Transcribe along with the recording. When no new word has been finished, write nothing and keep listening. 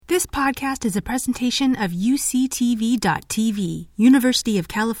This podcast is a presentation of UCTV.tv, University of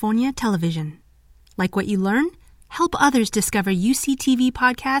California Television. Like what you learn? Help others discover UCTV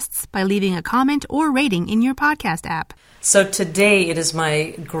podcasts by leaving a comment or rating in your podcast app. So today it is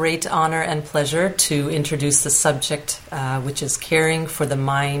my great honor and pleasure to introduce the subject, which is caring for the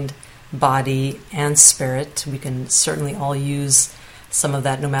mind, body, and spirit. We can certainly all use some of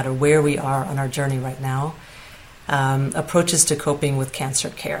that no matter where we are on our journey right now. Approaches to coping with cancer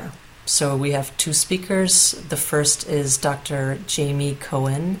care. So we have two speakers. The first is Dr. Jamie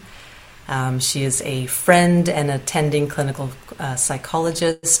Cohen. She is a friend and attending clinical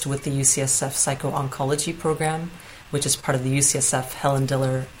psychologist with the UCSF Psycho-Oncology Program, which is part of the UCSF Helen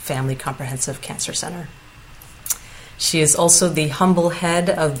Diller Family Comprehensive Cancer Center. She is also the humble head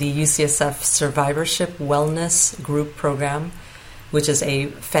of the UCSF Survivorship Wellness Group Program, which is a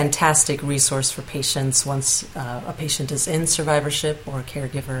fantastic resource for patients once a patient is in survivorship or a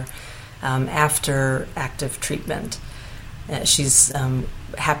caregiver after active treatment. She's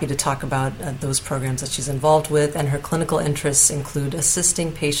happy to talk about those programs that she's involved with, and her clinical interests include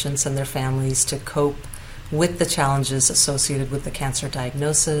assisting patients and their families to cope with the challenges associated with the cancer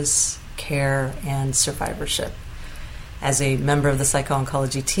diagnosis, care, and survivorship. As a member of the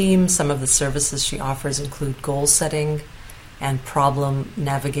psycho-oncology team, some of the services she offers include goal setting and problem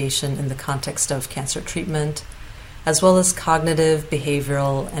navigation in the context of cancer treatment, as well as cognitive,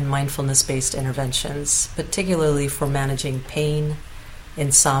 behavioral, and mindfulness-based interventions, particularly for managing pain,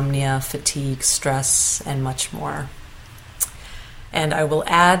 insomnia, fatigue, stress, and much more. And I will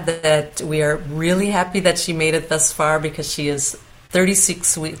add that we are really happy that she made it thus far because she is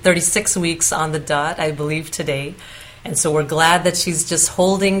 36 weeks on the dot, I believe, today. And so we're glad that she's just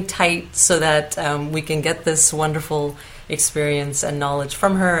holding tight so that we can get this wonderful experience and knowledge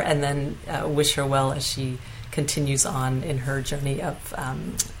from her, and then wish her well as she continues on in her journey of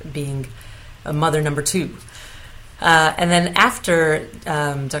being a mother number two. And then after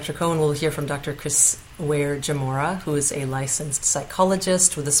Dr. Cohen, we'll hear from Dr. Chris Ware-Jamora, who is a licensed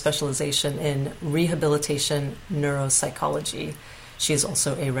psychologist with a specialization in rehabilitation neuropsychology. She is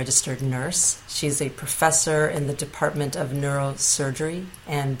also a registered nurse. She's a professor in the Department of Neurosurgery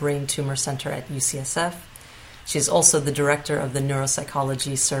and Brain Tumor Center at UCSF. She's also the director of the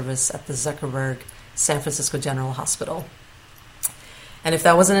neuropsychology service at the Zuckerberg San Francisco General Hospital. And if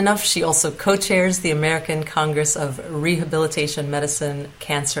that wasn't enough, she also co-chairs the American Congress of Rehabilitation Medicine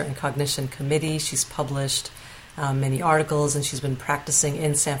Cancer and Cognition Committee. She's published many articles, and she's been practicing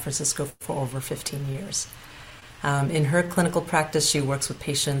in San Francisco for over 15 years. In her clinical practice, she works with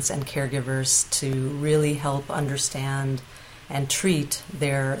patients and caregivers to really help understand and treat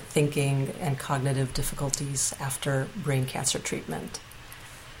their thinking and cognitive difficulties after brain cancer treatment.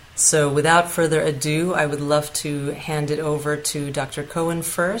 So without further ado, I would love to hand it over to Dr. Cohen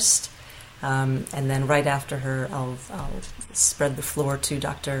first, and then right after her, I'll spread the floor to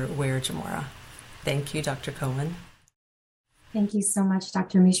Dr. Ware-Jamora. Thank you, Dr. Cohen. Thank you so much,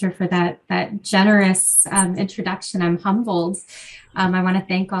 Dr. Mishra, for that generous introduction. I'm humbled. I want to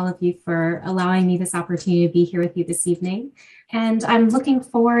thank all of you for allowing me this opportunity to be here with you this evening. And I'm looking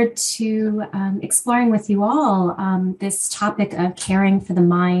forward to exploring with you all this topic of caring for the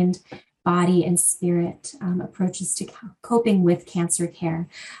mind, body, and spirit, approaches to coping with cancer care.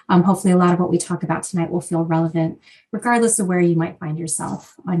 Hopefully a lot of what we talk about tonight will feel relevant, regardless of where you might find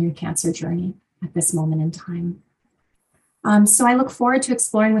yourself on your cancer journey at this moment in time. So I look forward to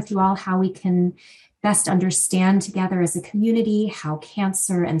exploring with you all how we can best understand together as a community how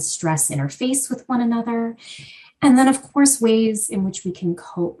cancer and stress interface with one another. And then, of course, ways in which we can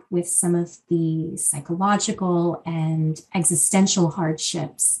cope with some of the psychological and existential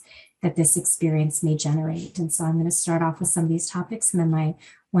hardships that this experience may generate. And so I'm going to start off with some of these topics, and then my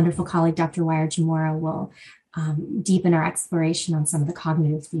wonderful colleague, Dr. Ware-Jamora, will deepen our exploration on some of the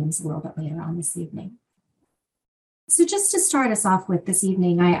cognitive themes a little bit later on this evening. So just to start us off with this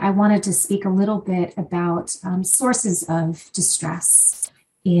evening, I wanted to speak a little bit about sources of distress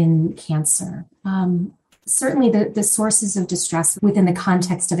in cancer. Certainly the sources of distress within the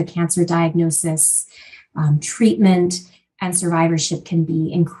context of a cancer diagnosis, treatment, and survivorship can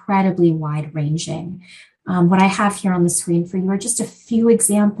be incredibly wide-ranging. What I have here on the screen for you are just a few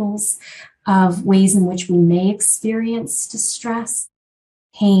examples of ways in which we may experience distress,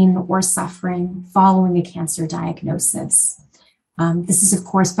 pain, or suffering following a cancer diagnosis. This is, of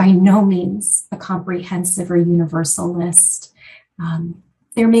course, by no means a comprehensive or universal list.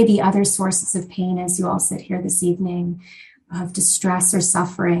 There may be other sources of pain, as you all sit here this evening, of distress or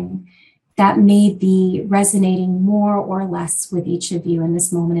suffering that may be resonating more or less with each of you in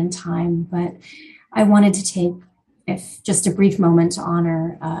this moment in time. But I wanted to take if just a brief moment to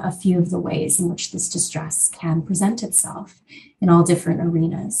honor a few of the ways in which this distress can present itself in all different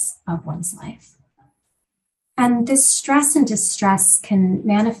arenas of one's life. And this stress and distress can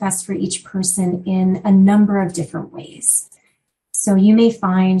manifest for each person in a number of different ways. So you may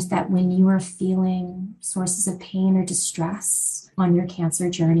find that when you are feeling sources of pain or distress on your cancer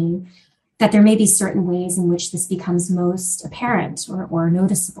journey, that there may be certain ways in which this becomes most apparent or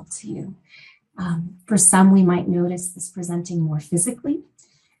noticeable to you. For some, we might notice this presenting more physically,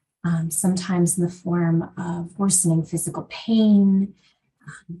 sometimes in the form of worsening physical pain,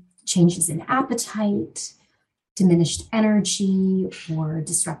 changes in appetite, diminished energy, or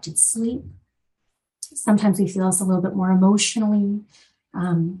disrupted sleep. Sometimes we feel this a little bit more emotionally,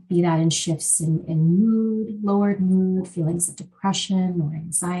 be that in shifts in mood, lowered mood, feelings of depression or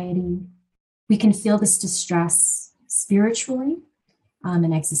anxiety. We can feel this distress spiritually and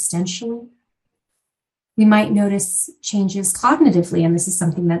existentially. We might notice changes cognitively, and this is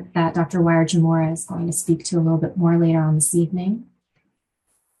something that Dr. Wire-Jamora is going to speak to a little bit more later on this evening.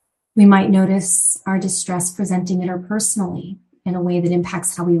 We might notice our distress presenting interpersonally in a way that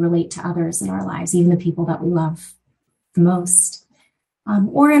impacts how we relate to others in our lives, even the people that we love the most,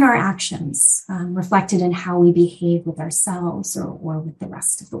 or in our actions, reflected in how we behave with ourselves or with the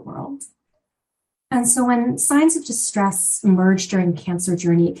rest of the world. And so when signs of distress emerge during the cancer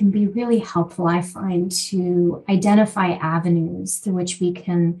journey, it can be really helpful, I find, to identify avenues through which we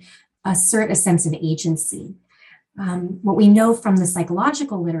can assert a sense of agency. What we know from the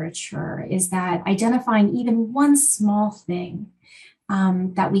psychological literature is that identifying even one small thing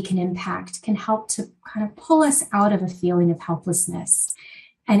that we can impact can help to kind of pull us out of a feeling of helplessness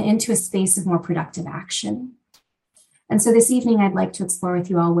and into a space of more productive action. And so this evening, I'd like to explore with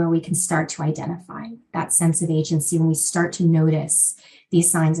you all where we can start to identify that sense of agency when we start to notice these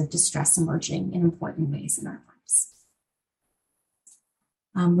signs of distress emerging in important ways in our lives.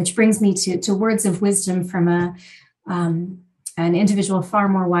 Which brings me to words of wisdom from an individual far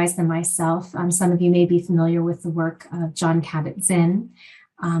more wise than myself. Some of you may be familiar with the work of Jon Kabat-Zinn,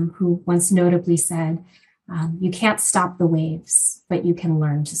 who once notably said, you can't stop the waves, but you can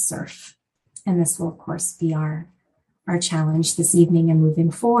learn to surf. And this will, of course, be our challenge this evening and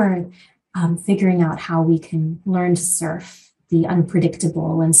moving forward, figuring out how we can learn to surf the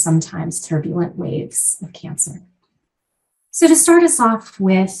unpredictable and sometimes turbulent waves of cancer. So to start us off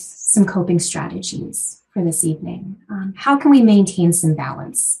with some coping strategies for this evening, how can we maintain some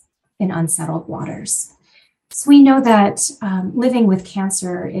balance in unsettled waters? So we know that living with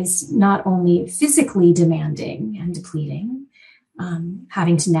cancer is not only physically demanding and depleting,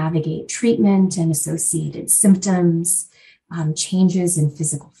 having to navigate treatment and associated symptoms, changes in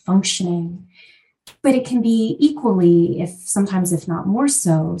physical functioning, but it can be equally, sometimes if not more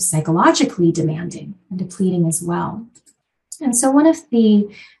so, psychologically demanding and depleting as well. And so one of the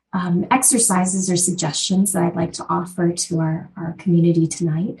exercises or suggestions that I'd like to offer to our community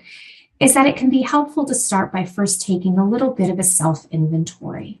tonight is that it can be helpful to start by first taking a little bit of a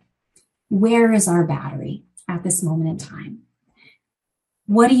self-inventory. Where is our battery at this moment in time?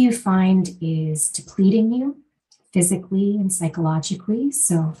 What do you find is depleting you physically and psychologically?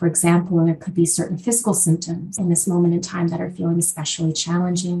 So, for example, there could be certain physical symptoms in this moment in time that are feeling especially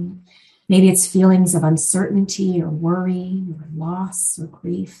challenging. Maybe it's feelings of uncertainty or worry or loss or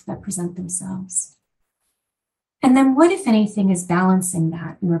grief that present themselves. And then what, if anything, is balancing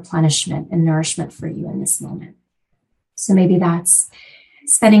that and replenishment and nourishment for you in this moment? So maybe that's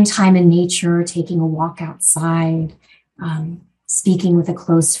spending time in nature, taking a walk outside, speaking with a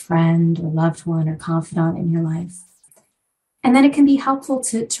close friend or loved one or confidant in your life. And then it can be helpful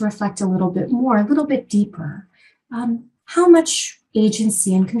to reflect a little bit more, a little bit deeper. How much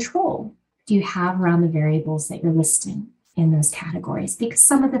agency and control do you have around the variables that you're listing in those categories? Because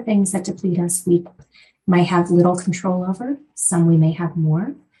some of the things that deplete us, we might have little control over. Some we may have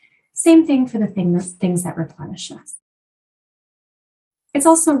more. Same thing for the things that replenish us. It's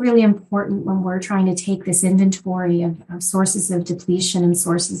also really important when we're trying to take this inventory of sources of depletion and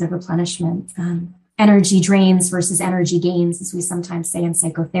sources of replenishment, energy drains versus energy gains, as we sometimes say in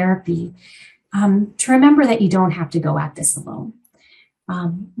psychotherapy, to remember that you don't have to go at this alone.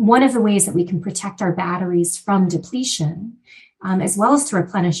 One of the ways that we can protect our batteries from depletion, as well as to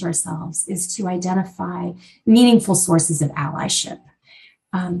replenish ourselves, is to identify meaningful sources of allyship.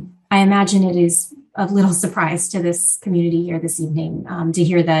 I imagine it is of little surprise to this community here this evening to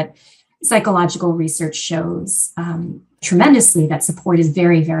hear that psychological research shows tremendously that support is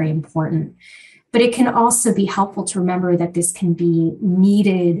very, very important. But it can also be helpful to remember that this can be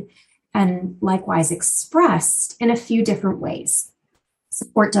needed and likewise expressed in a few different ways.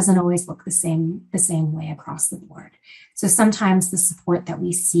 support doesn't always look the same way across the board. So sometimes the support that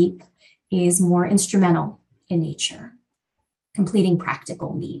we seek is more instrumental in nature, completing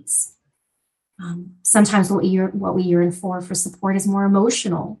practical needs. Sometimes what we yearn for support is more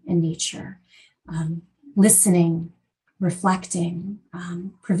emotional in nature, listening, reflecting,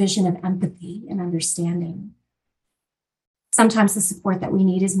 provision of empathy and understanding. Sometimes the support that we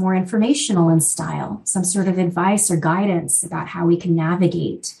need is more informational in style, some sort of advice or guidance about how we can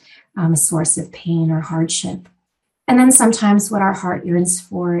navigate a source of pain or hardship. And then sometimes what our heart yearns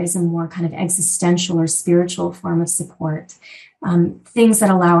for is a more kind of existential or spiritual form of support, things that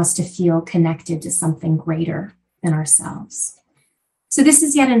allow us to feel connected to something greater than ourselves. So this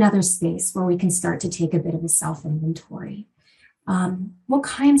is yet another space where we can start to take a bit of a self-inventory. What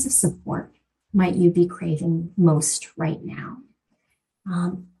kinds of support might you be craving most right now?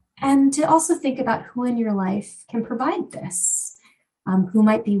 And to also think about who in your life can provide this, who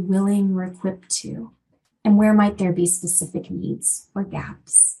might be willing or equipped to, and where might there be specific needs or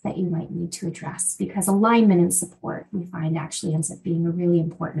gaps that you might need to address, because alignment and support, we find, actually ends up being a really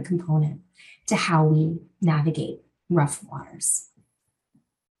important component to how we navigate rough waters.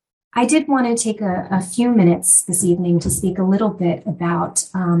 I did want to take a few minutes this evening to speak a little bit about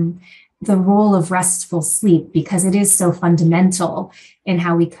the role of restful sleep, because it is so fundamental in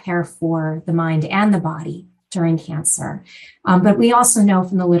how we care for the mind and the body during cancer. But we also know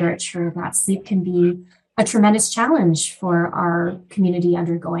from the literature that sleep can be a tremendous challenge for our community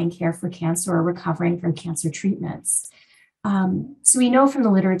undergoing care for cancer or recovering from cancer treatments. So we know from the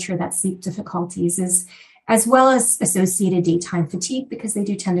literature that sleep difficulties is, as well as associated daytime fatigue, because they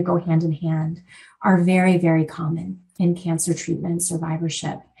do tend to go hand in hand, are very, very common in cancer treatment and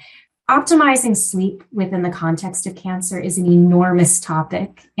survivorship. Optimizing sleep within the context of cancer is an enormous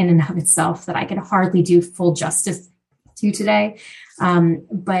topic in and of itself that I can hardly do full justice to today.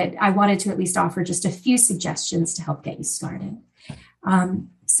 But I wanted to at least offer just a few suggestions to help get you started.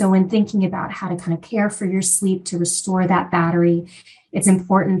 So when thinking about how to kind of care for your sleep to restore that battery, it's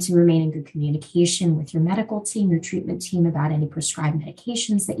important to remain in good communication with your medical team, your treatment team, about any prescribed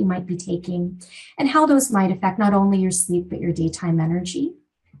medications that you might be taking and how those might affect not only your sleep, but your daytime energy.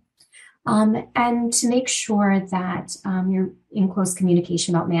 And to make sure that you're in close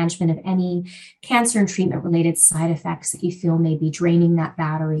communication about management of any cancer and treatment related side effects that you feel may be draining that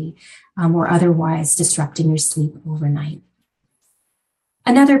battery or otherwise disrupting your sleep overnight.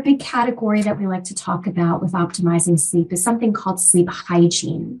 Another big category that we like to talk about with optimizing sleep is something called sleep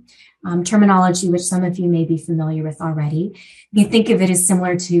hygiene, terminology which some of you may be familiar with already. You think of it as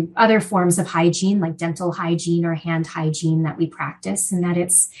similar to other forms of hygiene like dental hygiene or hand hygiene that we practice, and that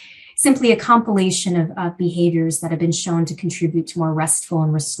it's simply a compilation of behaviors that have been shown to contribute to more restful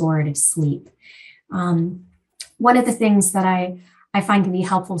and restorative sleep. One of the things that I find can be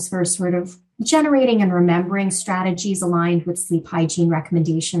helpful for sort of generating and remembering strategies aligned with sleep hygiene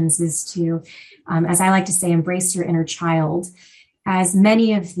recommendations is to, as I like to say, embrace your inner child. As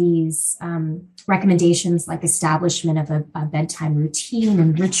many of these recommendations, like establishment of a bedtime routine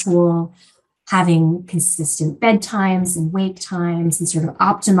and ritual, having consistent bedtimes and wake times, and sort of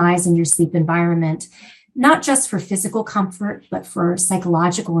optimizing your sleep environment, not just for physical comfort, but for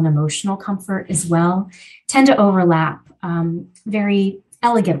psychological and emotional comfort as well, tend to overlap very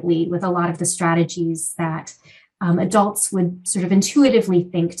elegantly with a lot of the strategies that adults would sort of intuitively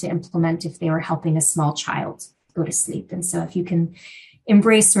think to implement if they were helping a small child go to sleep. And so if you can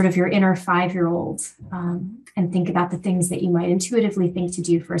embrace sort of your inner 5-year-old and think about the things that you might intuitively think to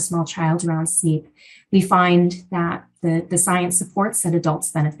do for a small child around sleep, we find that the science supports that adults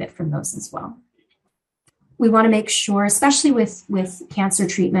benefit from those as well. We want to make sure, especially with cancer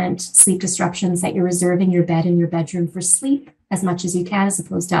treatment, sleep disruptions, that you're reserving your bed and your bedroom for sleep as much as you can, as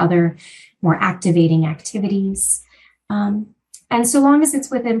opposed to other more activating activities. And so long as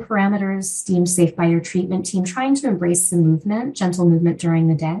it's within parameters deemed safe by your treatment team, trying to embrace some movement, gentle movement during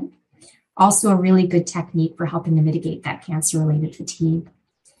the day. Also a really good technique for helping to mitigate that cancer-related fatigue.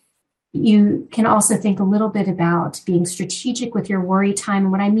 You can also think a little bit about being strategic with your worry time.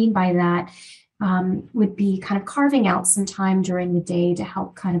 And what I mean by that would be kind of carving out some time during the day to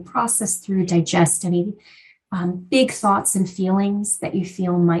help kind of process through, digest any big thoughts and feelings that you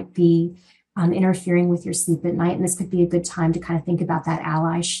feel might be interfering with your sleep at night. And this could be a good time to kind of think about that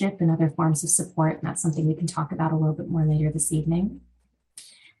allyship and other forms of support. And that's something we can talk about a little bit more later this evening.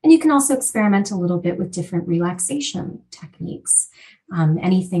 And you can also experiment a little bit with different relaxation techniques,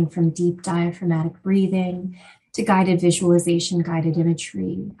 anything from deep diaphragmatic breathing to guided visualization, guided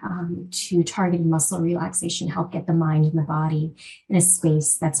imagery, to targeted muscle relaxation, help get the mind and the body in a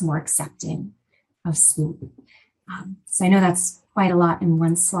space that's more accepting of sleep. So I know that's quite a lot in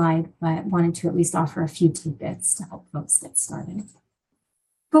one slide, but wanted to at least offer a few tidbits to help folks get started.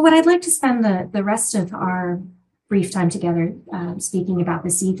 But what I'd like to spend the rest of our brief time together speaking about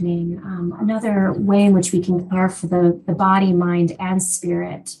this evening, another way in which we can care for the body, mind, and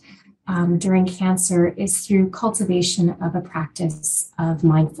spirit during cancer is through cultivation of a practice of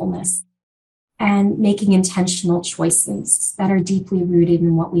mindfulness and making intentional choices that are deeply rooted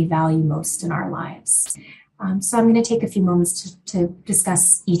in what we value most in our lives. So I'm going to take a few moments to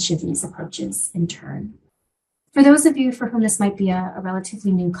discuss each of these approaches in turn. For those of you for whom this might be a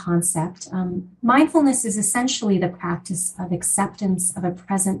relatively new concept, mindfulness is essentially the practice of acceptance of a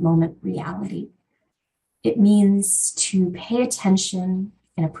present moment reality. It means to pay attention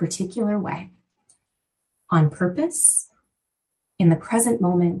in a particular way, on purpose, in the present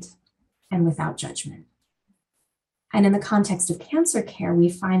moment, and without judgment. And in the context of cancer care, we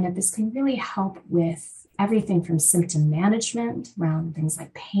find that this can really help with everything from symptom management around things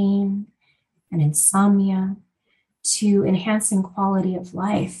like pain and insomnia to enhancing quality of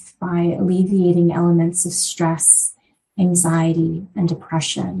life by alleviating elements of stress, anxiety, and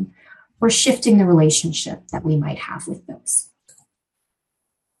depression, or shifting the relationship that we might have with those.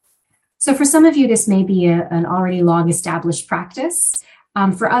 So for some of you, this may be an already long established practice.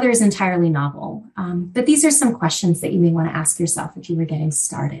 For others, entirely novel. But these are some questions that you may want to ask yourself if you were getting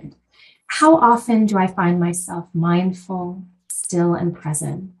started. How often do I find myself mindful, still, and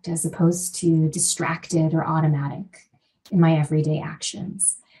present, as opposed to distracted or automatic in my everyday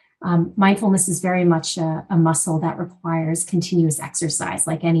actions? Mindfulness is very much a muscle that requires continuous exercise,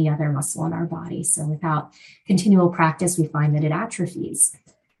 like any other muscle in our body. So without continual practice, we find that it atrophies,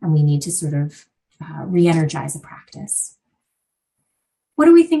 and we need to sort of re-energize a practice. What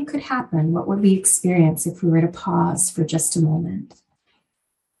do we think could happen? What would we experience if we were to pause for just a moment?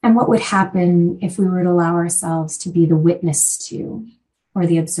 And what would happen if we were to allow ourselves to be the witness to or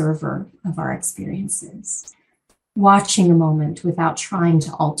the observer of our experiences, watching a moment without trying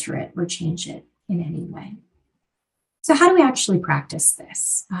to alter it or change it in any way? So how do we actually practice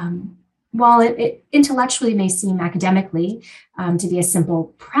this? While it intellectually may seem academically to be a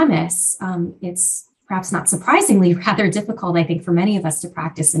simple premise, it's perhaps not surprisingly rather difficult, I think, for many of us to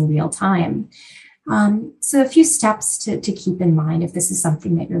practice in real time. So a few steps to keep in mind if this is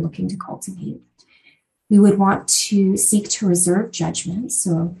something that you're looking to cultivate. We would want to seek to reserve judgment,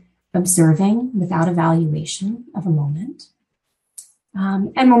 so observing without evaluation of a moment.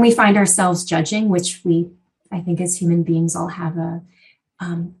 And when we find ourselves judging, which I think as human beings all have a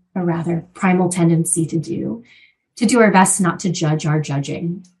rather primal tendency to do our best not to judge our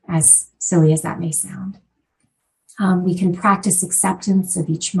judging, as silly as that may sound. We can practice acceptance of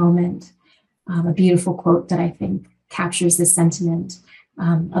each moment. A beautiful quote that I think captures this sentiment.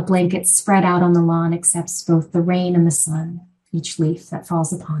 A blanket spread out on the lawn accepts both the rain and the sun, each leaf that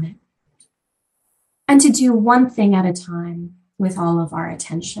falls upon it. And to do one thing at a time with all of our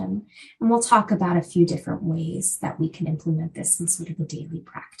attention. And we'll talk about a few different ways that we can implement this in sort of a daily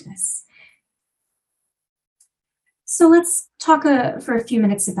practice. So let's talk for a few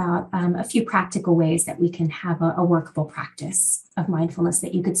minutes about a few practical ways that we can have a workable practice of mindfulness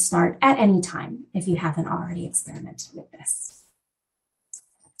that you could start at any time if you haven't already experimented with this.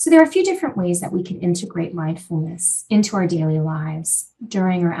 So there are a few different ways that we can integrate mindfulness into our daily lives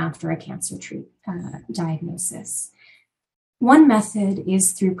during or after a cancer diagnosis. One method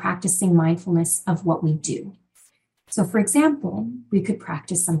is through practicing mindfulness of what we do. So for example, we could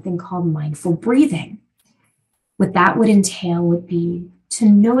practice something called mindful breathing. What that would entail would be to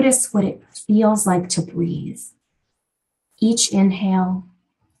notice what it feels like to breathe. Each inhale,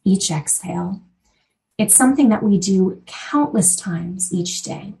 each exhale. It's something that we do countless times each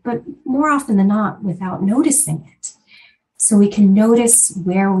day, but more often than not without noticing it. So we can notice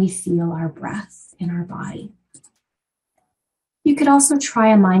where we feel our breath in our body. You could also try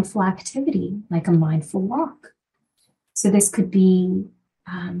a mindful activity like a mindful walk. So this could be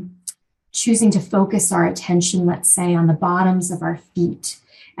choosing to focus our attention, let's say, on the bottoms of our feet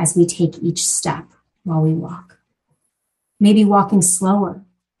as we take each step while we walk. Maybe walking slower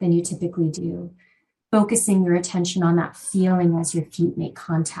than you typically do, focusing your attention on that feeling as your feet make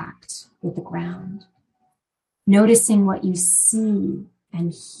contact with the ground. Noticing what you see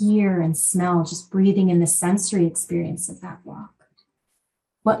and hear and smell, just breathing in the sensory experience of that walk.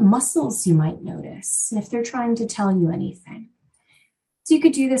 What muscles you might notice, and if they're trying to tell you anything. So you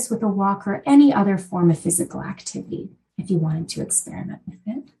could do this with a walk or any other form of physical activity if you wanted to experiment with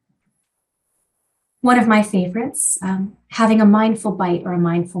it. One of my favorites, having a mindful bite or a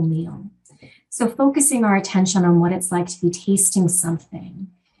mindful meal. So focusing our attention on what it's like to be tasting something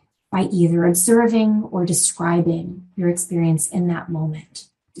by either observing or describing your experience in that moment,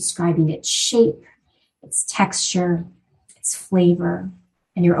 describing its shape, its texture, its flavor,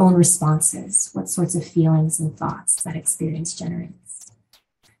 and your own responses, what sorts of feelings and thoughts that experience generates.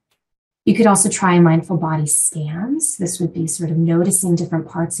 You could also try mindful body scans. This would be sort of noticing different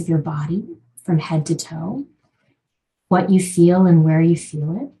parts of your body from head to toe, what you feel and where you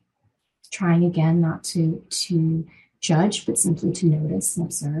feel it. Trying again not to judge, but simply to notice and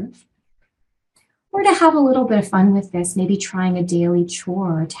observe. Or to have a little bit of fun with this, maybe trying a daily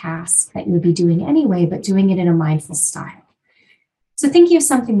chore or task that you would be doing anyway, but doing it in a mindful style. So thinking of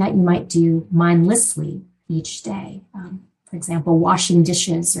something that you might do mindlessly each day. For example, washing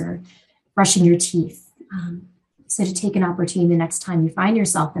dishes or brushing your teeth. So to take an opportunity the next time you find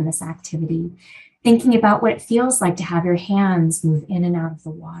yourself in this activity, thinking about what it feels like to have your hands move in and out of the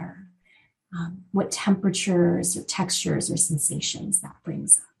water. What temperatures or textures or sensations that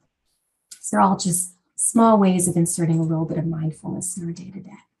brings up. So they're all just small ways of inserting a little bit of mindfulness in our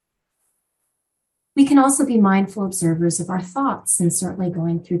day-to-day. We can also be mindful observers of our thoughts, and certainly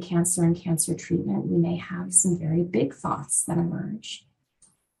going through cancer and cancer treatment, we may have some very big thoughts that emerge.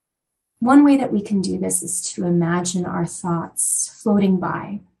 One way that we can do this is to imagine our thoughts floating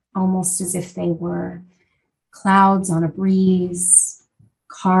by, almost as if they were clouds on a breeze,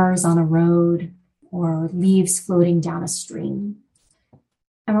 cars on a road, or leaves floating down a stream.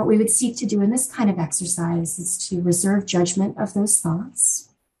 And what we would seek to do in this kind of exercise is to reserve judgment of those thoughts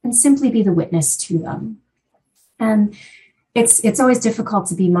and simply be the witness to them. And it's always difficult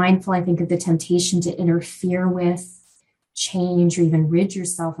to be mindful, I think, of the temptation to interfere with, change, or even rid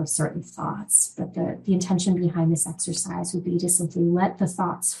yourself of certain thoughts. But the intention behind this exercise would be to simply let the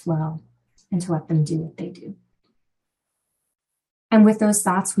thoughts flow and to let them do what they do. And with those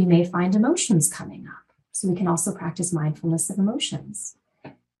thoughts, we may find emotions coming up. So we can also practice mindfulness of emotions.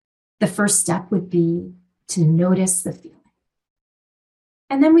 The first step would be to notice the feeling.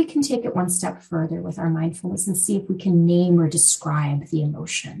 And then we can take it one step further with our mindfulness and see if we can name or describe the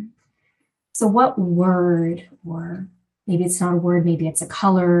emotion. So what word, or maybe it's not a word, maybe it's a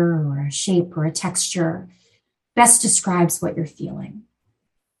color or a shape or a texture, best describes what you're feeling.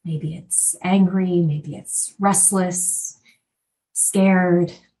 Maybe it's angry, maybe it's restless,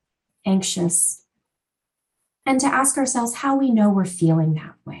 scared, anxious, and to ask ourselves how we know we're feeling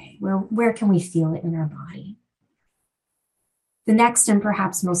that way. Where can we feel it in our body? The next and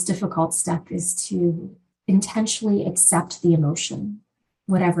perhaps most difficult step is to intentionally accept the emotion,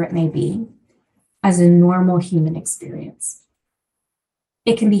 whatever it may be, as a normal human experience.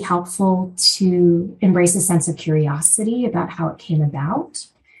 It can be helpful to embrace a sense of curiosity about how it came about,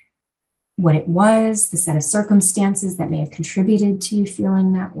 what it was, the set of circumstances that may have contributed to you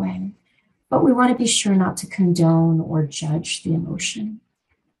feeling that way. But we want to be sure not to condone or judge the emotion.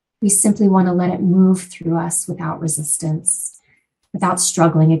 We simply want to let it move through us without resistance, without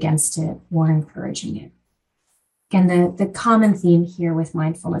struggling against it or encouraging it. Again, the common theme here with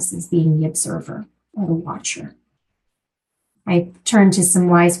mindfulness is being the observer or the watcher. I turned to some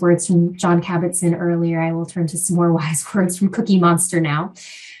wise words from Jon Kabat-Zinn earlier. I will turn to some more wise words from Cookie Monster now.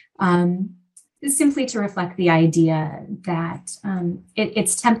 Simply to reflect the idea that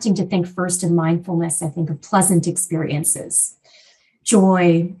it's tempting to think first in mindfulness, I think, of pleasant experiences,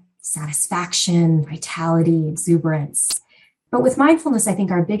 joy, satisfaction, vitality, exuberance. But with mindfulness, I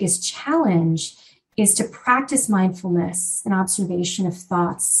think our biggest challenge is to practice mindfulness and observation of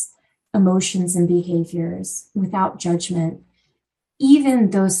thoughts, emotions, and behaviors without judgment,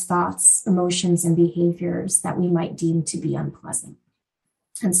 even those thoughts, emotions, and behaviors that we might deem to be unpleasant.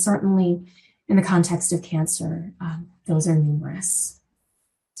 And certainly in the context of cancer, those are numerous.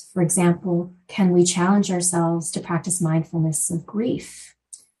 For example, can we challenge ourselves to practice mindfulness of grief,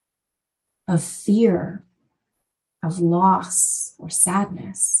 of fear, of loss or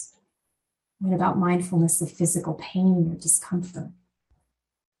sadness? What about mindfulness of physical pain or discomfort?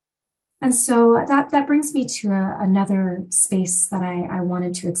 And so that brings me to another space that I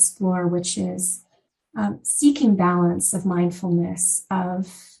wanted to explore, which is seeking balance of mindfulness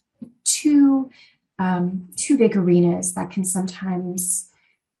of two big arenas that can sometimes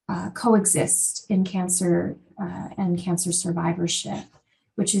coexist in cancer and cancer survivorship,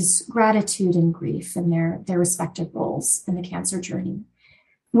 which is gratitude and grief and their respective roles in the cancer journey.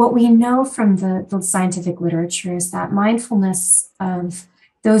 What we know from the scientific literature is that mindfulness of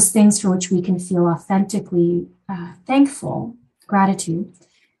those things for which we can feel authentically thankful, gratitude,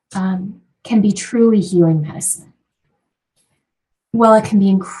 can be truly healing medicine. While it can be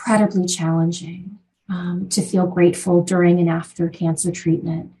incredibly challenging to feel grateful during and after cancer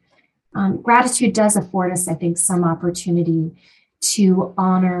treatment, gratitude does afford us, I think, some opportunity to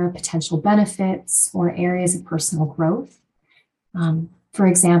honor potential benefits or areas of personal growth. For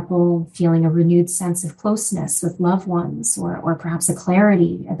example, feeling a renewed sense of closeness with loved ones, or perhaps a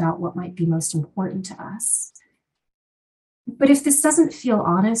clarity about what might be most important to us. But if this doesn't feel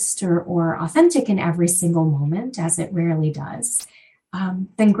honest or authentic in every single moment, as it rarely does,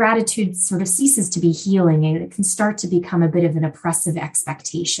 then gratitude sort of ceases to be healing, and it can start to become a bit of an oppressive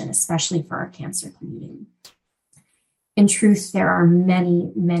expectation, especially for our cancer community. In truth, there are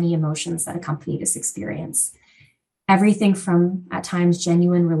many, many emotions that accompany this experience. Everything from, at times,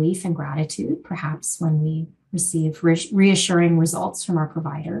 genuine relief and gratitude, perhaps when we receive reassuring results from our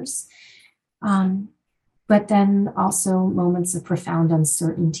providers, but then also moments of profound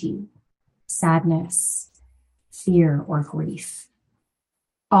uncertainty, sadness, fear, or grief.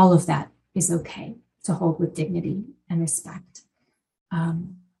 All of that is okay to hold with dignity and respect.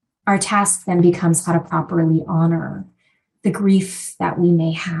 Our task then becomes how to properly honor the grief that we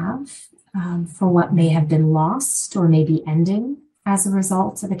may have for what may have been lost or may be ending as a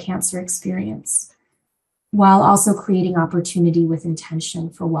result of a cancer experience, while also creating opportunity with intention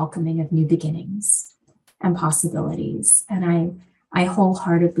for welcoming of new beginnings and possibilities. And I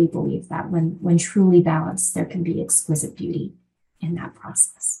wholeheartedly believe that when truly balanced, there can be exquisite beauty in that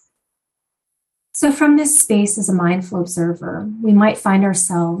process. So from this space as a mindful observer, we might find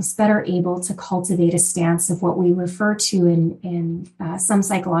ourselves better able to cultivate a stance of what we refer to in some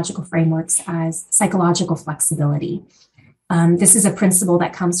psychological frameworks as psychological flexibility. This is a principle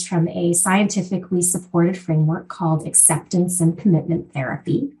that comes from a scientifically supported framework called acceptance and commitment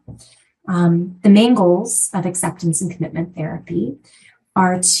therapy. The main goals of acceptance and commitment therapy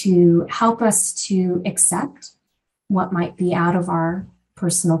are to help us to accept what might be out of our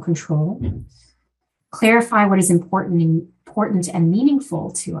personal control, clarify what is important and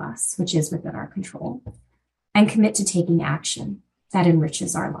meaningful to us, which is within our control, and commit to taking action that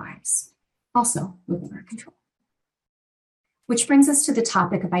enriches our lives, also within our control. Which brings us to the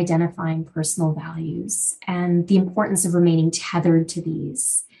topic of identifying personal values and the importance of remaining tethered to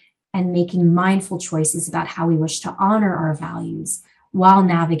these and making mindful choices about how we wish to honor our values while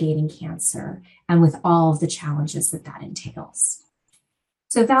navigating cancer and with all of the challenges that entails.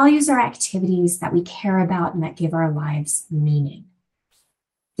 So values are activities that we care about and that give our lives meaning.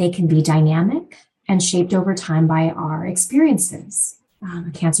 They can be dynamic and shaped over time by our experiences.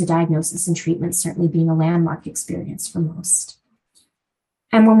 A cancer diagnosis and treatment certainly being a landmark experience for most.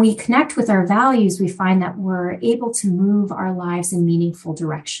 And when we connect with our values, we find that we're able to move our lives in meaningful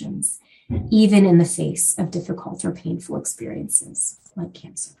directions, even in the face of difficult or painful experiences like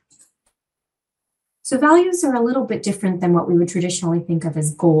cancer. So values are a little bit different than what we would traditionally think of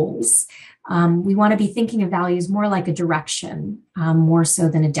as goals. We want to be thinking of values more like a direction, more so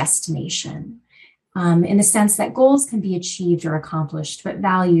than a destination, in the sense that goals can be achieved or accomplished, but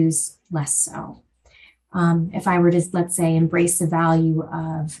values less so. If I were to, let's say, embrace the value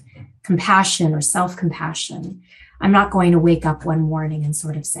of compassion or self-compassion, I'm not going to wake up one morning and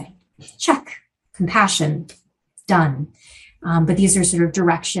sort of say, check, compassion, done. But these are sort of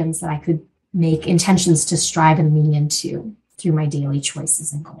directions that I could make intentions to strive and lean into through my daily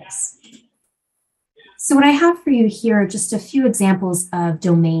choices and goals. So what I have for you here are just a few examples of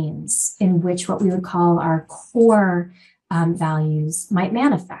domains in which what we would call our core values might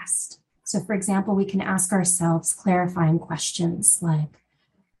manifest. So for example, we can ask ourselves clarifying questions like,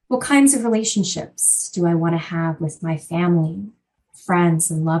 what kinds of relationships do I want to have with my family, friends,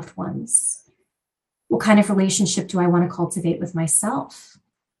 and loved ones? What kind of relationship do I want to cultivate with myself?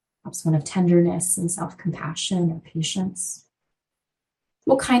 Perhaps one of tenderness and self-compassion or patience.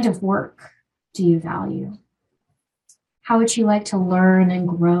 What kind of work do you value? How would you like to learn and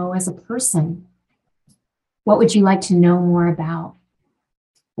grow as a person? What would you like to know more about?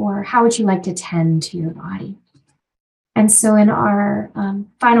 Or how would you like to tend to your body? And so in our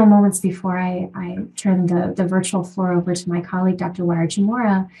final moments before I turn the virtual floor over to my colleague, Dr.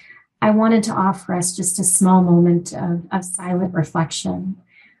 Wire-Jamora, I wanted to offer us just a small moment of silent reflection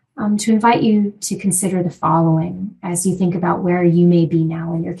to invite you to consider the following as you think about where you may be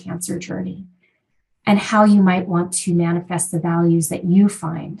now in your cancer journey and how you might want to manifest the values that you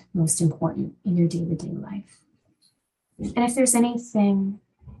find most important in your day-to-day life. And if there's anything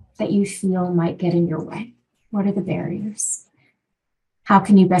that you feel might get in your way, what are the barriers? How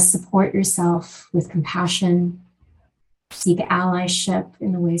can you best support yourself with compassion, seek allyship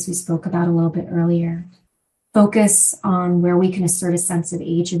in the ways we spoke about a little bit earlier, focus on where we can assert a sense of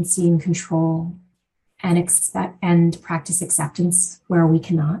agency and control, and practice acceptance where we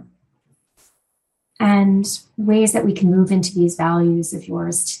cannot, and ways that we can move into these values of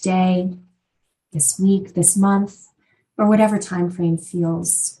yours today, this week, this month, or whatever time frame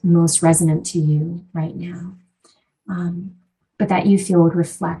feels most resonant to you right now. But that you feel would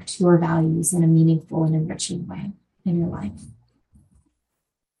reflect your values in a meaningful and enriching way in your life.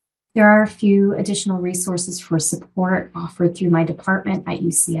 There are a few additional resources for support offered through my department at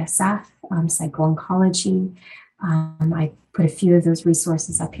UCSF, psycho-oncology. I put a few of those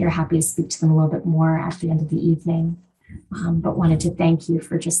resources up here, happy to speak to them a little bit more at the end of the evening, but wanted to thank you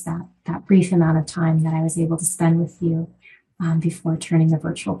for just that brief amount of time that I was able to spend with you before turning the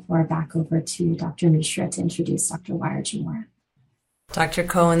virtual floor back over to Dr. Mishra to introduce Dr. Wire-Jamora. Dr.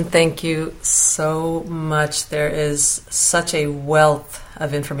 Cohen, thank you so much. There is such a wealth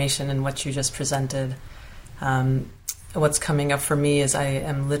of information in what you just presented. What's coming up for me is I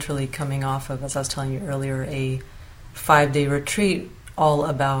am literally coming off of, as I was telling you earlier, a 5-day retreat all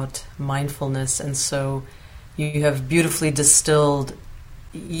about mindfulness. And so you have beautifully distilled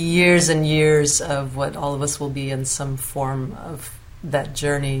years and years of what all of us will be in some form of that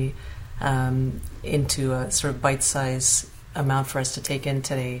journey into a sort of bite-sized amount for us to take in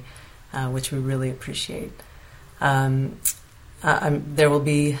today, which we really appreciate. There will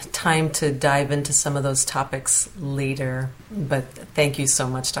be time to dive into some of those topics later, but thank you so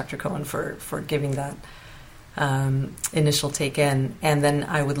much, Dr. Cohen, for giving that initial take in. And then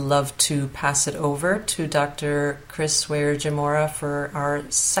I would love to pass it over to Dr. Chris Wire-Jamora for our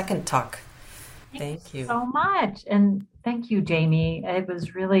second talk. Thank you so much. And thank you, Jamie. It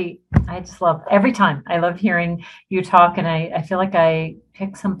was really, I just love every time. I love hearing you talk, and I feel like I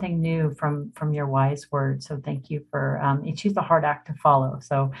pick something new from your wise words. So thank you for, she's a hard act to follow.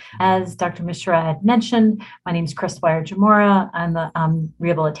 So as Dr. Mishra had mentioned, my name is Chris Wire-Jamora. I'm a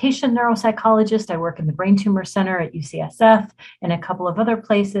rehabilitation neuropsychologist. I work in the Brain Tumor Center at UCSF and a couple of other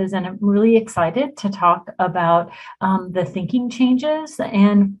places. And I'm really excited to talk about the thinking changes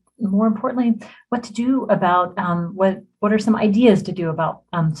and, more importantly, what to do about what are some ideas to do about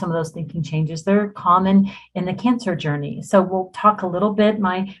some of those thinking changes. They're common in the cancer journey. So we'll talk a little bit,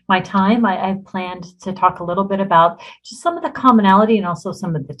 I planned to talk a little bit about just some of the commonality and also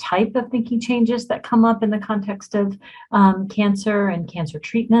some of the type of thinking changes that come up in the context of cancer and cancer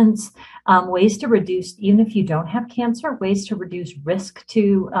treatments, ways to reduce, even if you don't have cancer, ways to reduce risk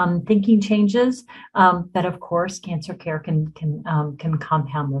to thinking changes. But of course, cancer care can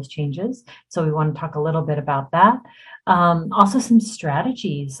compound those changes. So we want to talk a little bit about that. Also some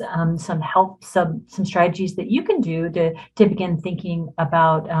strategies, some strategies that you can do to begin thinking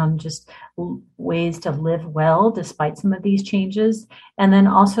about just ways to live well despite some of these changes. And then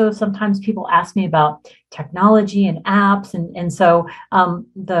also sometimes people ask me about technology and apps. And so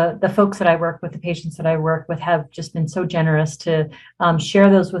the folks that I work with, the patients that I work with, have just been so generous to share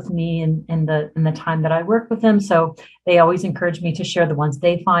those with me in the time that I work with them. So they always encourage me to share the ones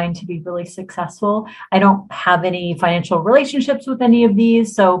they find to be really successful. I don't have any financial relationships with any of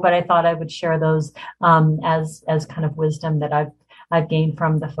these, but I thought I would share those as kind of wisdom that I've gained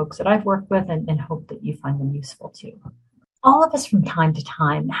from the folks that I've worked with, and hope that you find them useful too. All of us from time to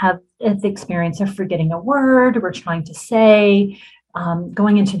time have the experience of forgetting a word we're trying to say,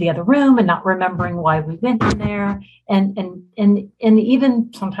 going into the other room and not remembering why we went in there. And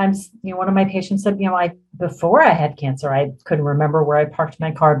even sometimes, one of my patients said, before I had cancer, I couldn't remember where I parked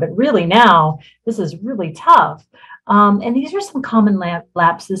my car, but really now this is really tough. And these are some common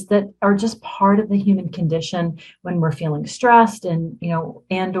lapses that are just part of the human condition when we're feeling stressed and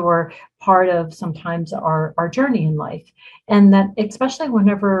or part of sometimes our journey in life. And that especially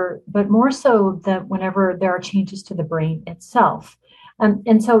but more so that whenever there are changes to the brain itself.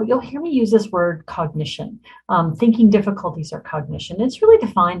 And so you'll hear me use this word cognition. Thinking difficulties are cognition. It's really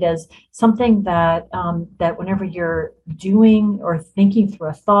defined as something that whenever you're doing or thinking through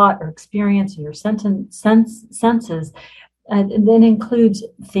a thought or experience in your senses, and then includes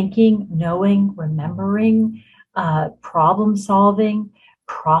thinking, knowing, remembering, problem solving,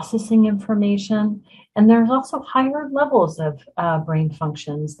 processing information. And there's also higher levels of brain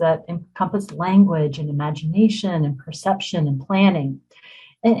functions that encompass language and imagination and perception and planning.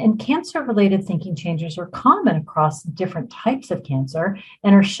 And cancer-related thinking changes are common across different types of cancer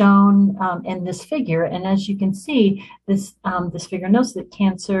and are shown in this figure. And as you can see, this figure notes that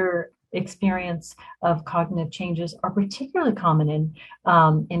cancer experience of cognitive changes are particularly common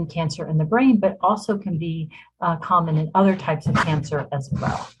in cancer in the brain, but also can be common in other types of cancer as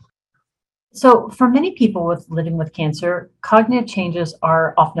well. So for many people living with cancer, cognitive changes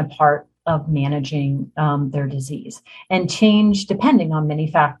are often a part of managing their disease, and change depending on many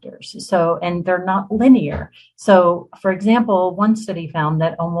factors. And they're not linear. So, for example, one study found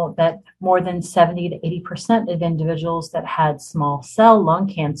that more than 70 to 80% of individuals that had small cell lung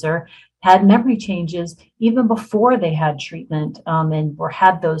cancer had memory changes even before they had treatment, and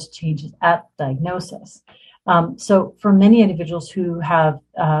had those changes at diagnosis. So for many individuals who have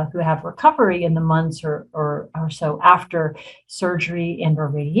recovery in the months or so after surgery and or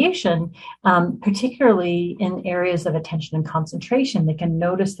radiation, particularly in areas of attention and concentration, they can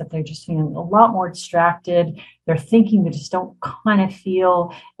notice that they're just feeling a lot more distracted. They're thinking, they just don't kind of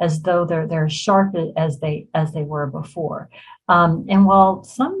feel as though they're as sharp as they were before. And while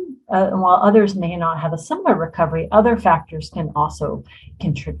others may not have a similar recovery, other factors can also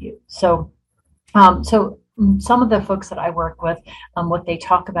contribute. So some of the folks that I work with, what they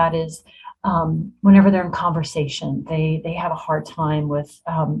talk about is whenever they're in conversation, they have a hard time with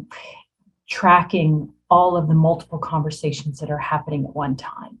tracking all of the multiple conversations that are happening at one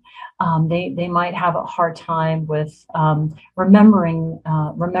time. They might have a hard time with remembering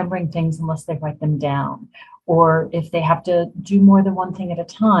things unless they write them down. Or if they have to do more than one thing at a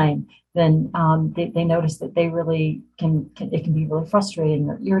time, then they notice that they really it can be really frustrating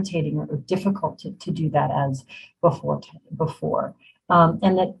or irritating or difficult to do that as before.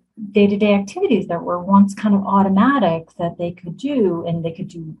 And that day-to-day activities that were once kind of automatic that they could do, and they could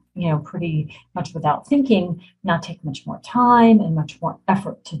do, pretty much without thinking, not take much more time and much more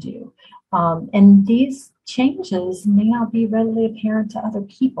effort to do. And these changes may not be readily apparent to other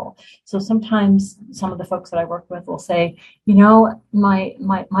people. So sometimes some of the folks that I work with will say, my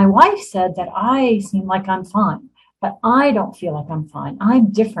wife said that I seem like I'm fine, but I don't feel like I'm fine.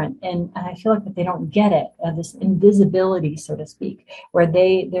 I'm different. And I feel like that they don't get it, this invisibility, so to speak, where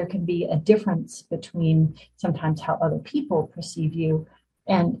there can be a difference between sometimes how other people perceive you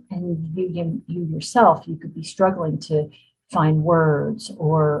and you yourself. You could be struggling to find words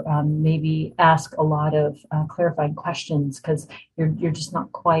or maybe ask a lot of clarifying questions because you're just not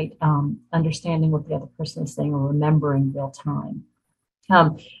quite understanding what the other person is saying or remembering real time.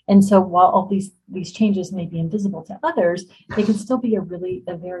 And so while all these changes may be invisible to others, they can still be a very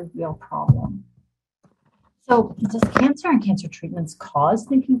real problem. So does cancer and cancer treatments cause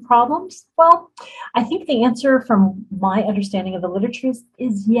thinking problems? Well, I think the answer from my understanding of the literature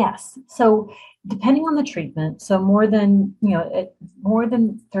is yes. So depending on the treatment, so more than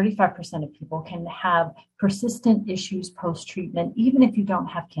 35% of people can have persistent issues post-treatment, even if you don't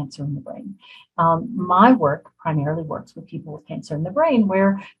have cancer in the brain. My work primarily works with people with cancer in the brain,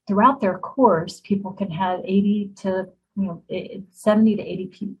 where throughout their course, people can have 70 to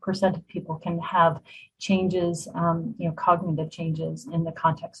 80% of people can have changes, cognitive changes in the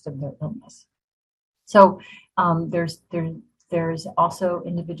context of their illness. So there's also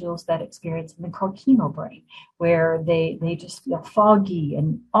individuals that experience something called chemobrain, where they just feel foggy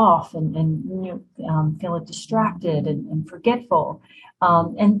and off and feel distracted and forgetful.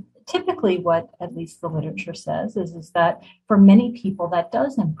 And typically what at least the literature says is that for many people that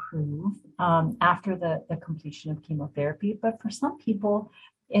does improve after the completion of chemotherapy, but for some people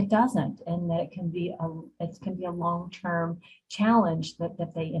it doesn't, and that it can be a long-term challenge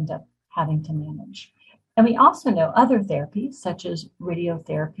that they end up having to manage. And we also know other therapies, such as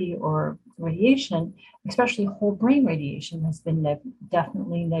radiotherapy or radiation, especially whole brain radiation, has been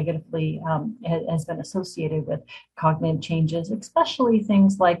definitely negatively has been associated with cognitive changes, especially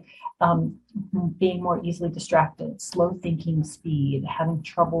things like being more easily distracted, slow thinking speed, having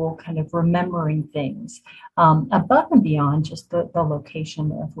trouble kind of remembering things, above and beyond just the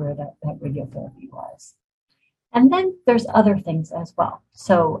location of where that radiotherapy was. And then there's other things as well.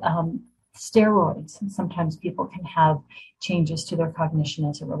 So steroids. Sometimes people can have changes to their cognition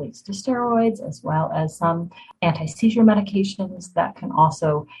as it relates to steroids, as well as some anti-seizure medications that can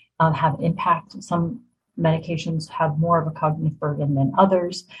also have impact. Some medications have more of a cognitive burden than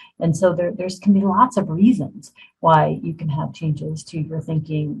others. And so there's can be lots of reasons why you can have changes to your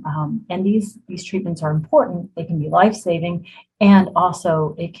thinking. And these treatments are important. They can be life-saving. And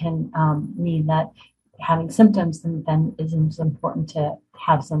also it can mean that having symptoms then is important to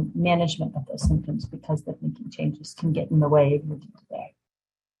have some management of those symptoms, because the thinking changes can get in the way of your day-to-day.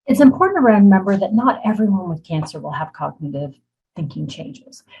 It's important to remember that not everyone with cancer will have cognitive thinking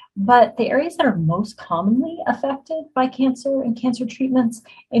changes, but the areas that are most commonly affected by cancer and cancer treatments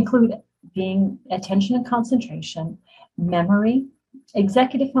include being attention and concentration, memory,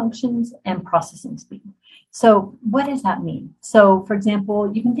 executive functions, and processing speed. So what does that mean? So, for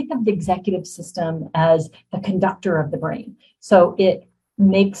example, you can think of the executive system as the conductor of the brain. So it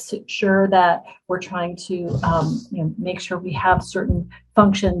makes sure that we're trying to make sure we have certain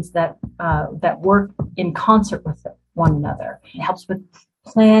functions that work in concert with one another. It helps with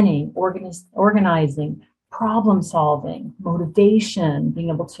planning, organizing, problem solving, motivation, being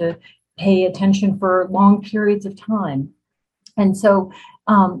able to pay attention for long periods of time. And so,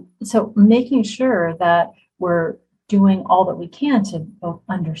 so making sure that we're doing all that we can to both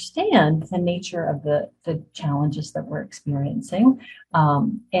understand the nature of the challenges that we're experiencing,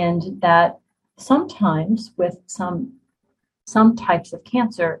 and that sometimes with some types of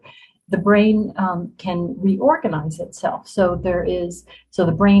cancer, the brain can reorganize itself. So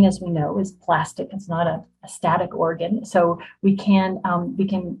the brain, as we know, is plastic. It's not a static organ. So we can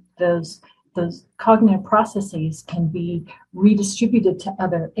those cognitive processes can be redistributed to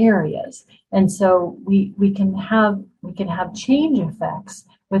other areas. And so we can have change effects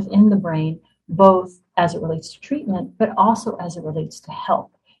within the brain, both as it relates to treatment, but also as it relates to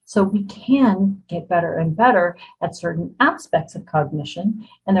health. So we can get better and better at certain aspects of cognition.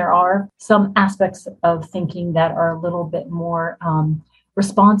 And there are some aspects of thinking that are a little bit more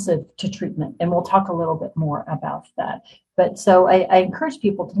responsive to treatment. And we'll talk a little bit more about that. But so I encourage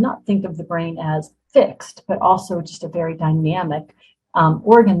people to not think of the brain as fixed, but also just a very dynamic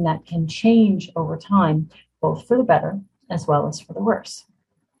organ that can change over time, both for the better as well as for the worse.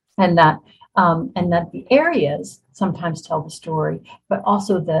 And that the areas sometimes tell the story, but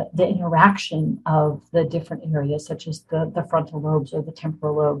also the interaction of the different areas, such as the frontal lobes or the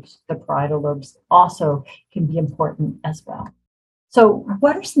temporal lobes, the parietal lobes, also can be important as well. So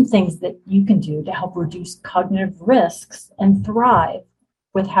what are some things that you can do to help reduce cognitive risks and thrive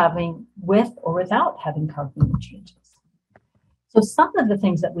with or without having cognitive changes? So some of the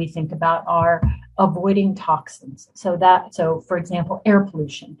things that we think about are avoiding toxins. So for example, air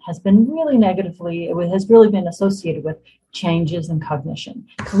pollution has been really has really been associated with changes in cognition.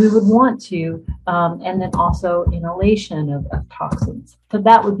 So we would want to, and then also inhalation of toxins. So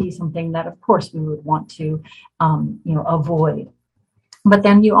that would be something that, of course, we would want to, avoid. But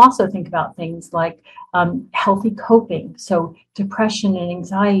then you also think about things like healthy coping, so depression and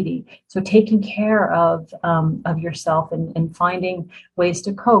anxiety. So taking care of yourself and finding ways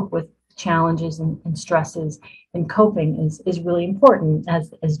to cope with challenges and stresses and coping is really important,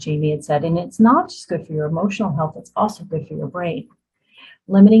 as Jamie had said. And it's not just good for your emotional health, it's also good for your brain.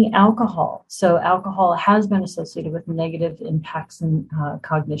 Limiting alcohol. So alcohol has been associated with negative impacts in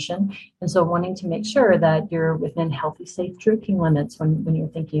cognition. And so wanting to make sure that you're within healthy, safe drinking limits when you're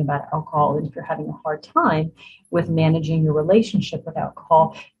thinking about alcohol. And if you're having a hard time with managing your relationship with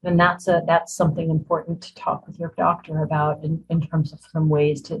alcohol, then that's something important to talk with your doctor about in terms of some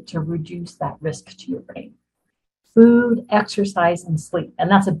ways to reduce that risk to your brain. Food, exercise, and sleep.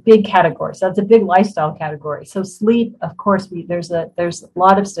 And that's a big category. So that's a big lifestyle category. So sleep, of course, there's a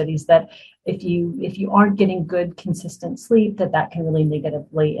lot of studies that if you aren't getting good, consistent sleep, that can really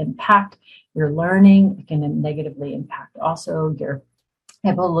negatively impact your learning. It can negatively impact also your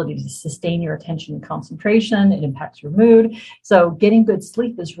ability to sustain your attention and concentration. It impacts your mood. So getting good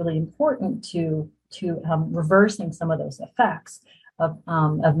sleep is really important to reversing some of those effects of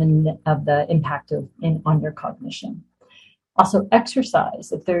the impact on your cognition. Also,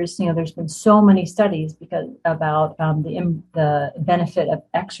 exercise. If there's been so many studies about the benefit of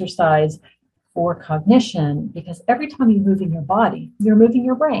exercise for cognition, because every time you move in your body, you're moving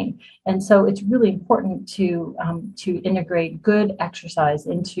your brain, and so it's really important to integrate good exercise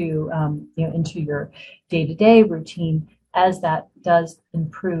into your day-to-day routine, as that does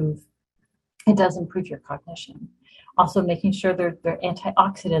improve. It does improve your cognition. Also making sure they're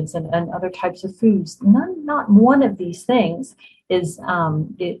antioxidants and other types of foods. Not one of these things is,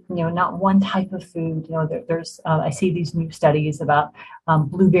 not one type of food. There's I see these new studies about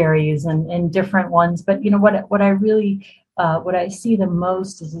blueberries and different ones. But what I see the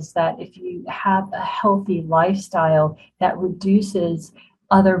most is that if you have a healthy lifestyle that reduces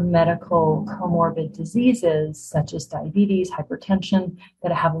other medical comorbid diseases such as diabetes, hypertension,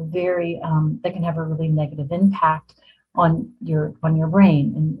 that can have a really negative impact on your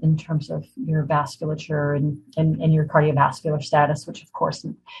brain in terms of your vasculature and your cardiovascular status, which of course,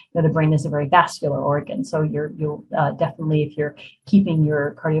 the brain is a very vascular organ. So you'll definitely, if you're keeping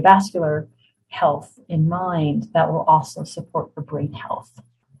your cardiovascular health in mind, that will also support your brain health.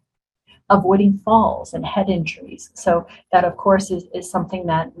 Avoiding falls and head injuries. So that, of course, is something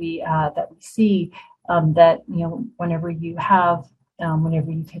that we see that whenever you've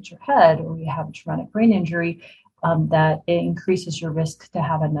hit your head or you have a traumatic brain injury, that it increases your risk to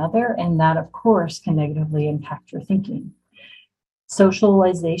have another, and that, of course, can negatively impact your thinking.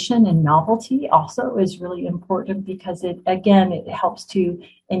 Socialization and novelty also is really important because it helps to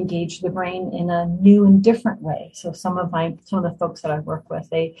engage the brain in a new and different way. So some of the folks that I work with,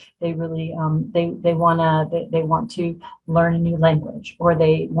 they really they want to learn a new language, or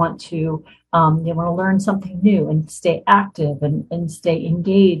they want to learn something new and stay active and stay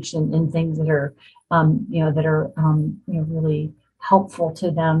engaged in things that are that are, really helpful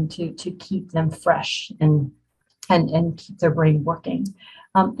to them to keep them fresh and keep their brain working.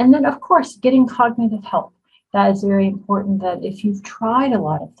 And then, of course, getting cognitive help. That is very important, that if you've tried a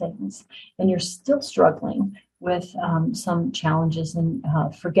lot of things and you're still struggling with some challenges in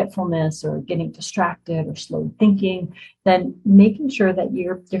forgetfulness or getting distracted or slow thinking, then making sure that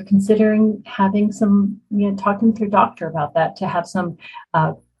you're considering having some, talking with your doctor about that, to have some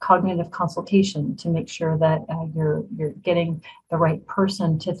cognitive consultation to make sure that you're getting the right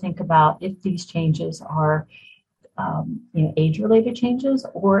person to think about if these changes are age-related changes,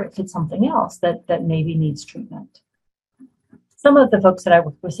 or if it's something else that maybe needs treatment. Some of the folks that I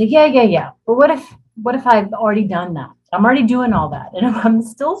work with say, yeah, but what if I've already done that? I'm already doing all that, and I'm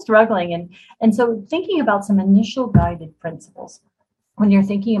still struggling. And so thinking about some initial guided principles when you're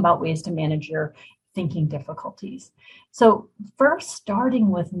thinking about ways to manage your thinking difficulties. So first,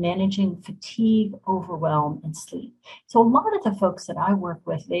 starting with managing fatigue, overwhelm, and sleep. So a lot of the folks that I work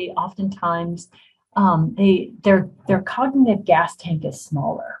with, they oftentimes their cognitive gas tank is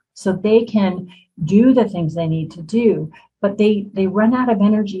smaller, so they can do the things they need to do, but they run out of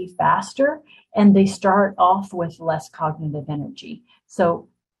energy faster, and they start off with less cognitive energy. So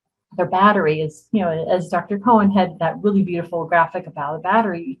their battery is, as Dr. Cohen had that really beautiful graphic about a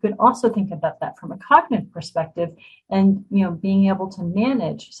battery, you can also think about that from a cognitive perspective, and, being able to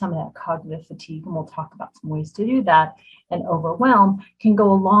manage some of that cognitive fatigue, and we'll talk about some ways to do that, and overwhelm can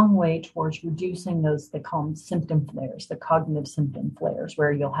go a long way towards reducing those, they call them symptom flares, the cognitive symptom flares,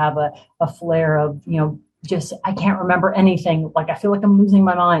 where you'll have a flare of, just, I can't remember anything. Like, I feel like I'm losing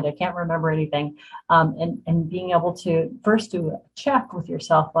my mind. I can't remember anything. And being able to first do a check with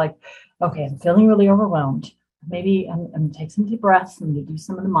yourself, like, okay, I'm feeling really overwhelmed. Maybe I'm going to take some deep breaths. I'm going to do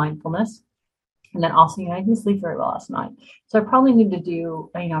some of the mindfulness. And then also, I didn't sleep very well last night. So I probably need to do,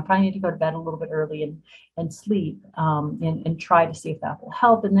 I probably need to go to bed a little bit early and sleep and try to see if that will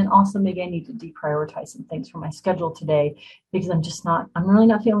help. And then also maybe I need to deprioritize some things from my schedule today, because I'm really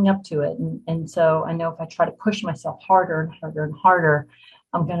not feeling up to it. And so I know if I try to push myself harder and harder and harder,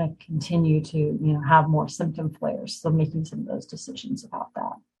 I'm going to continue to, have more symptom flares. So making some of those decisions about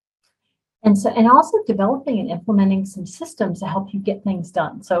that. And also developing and implementing some systems to help you get things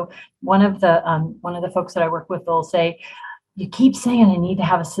done. So one of the folks that I work with will say, you keep saying I need to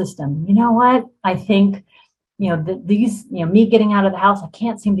have a system. You know what? I think, me getting out of the house, I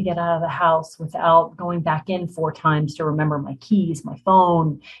can't seem to get out of the house without going back in 4 times to remember my keys, my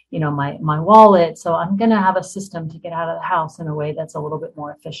phone, my wallet. So I'm going to have a system to get out of the house in a way that's a little bit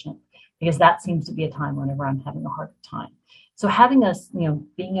more efficient, because that seems to be a time whenever I'm having a harder time. So having us,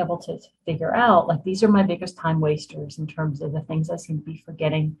 being able to figure out, like, these are my biggest time wasters in terms of the things I seem to be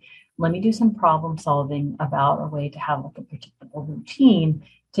forgetting. Let me do some problem solving about a way to have like a predictable routine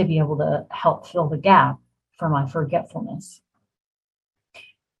to be able to help fill the gap for my forgetfulness.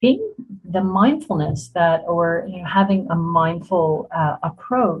 Being the mindfulness that, or having a mindful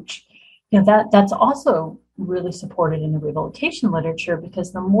approach, that's also really supported in the rehabilitation literature,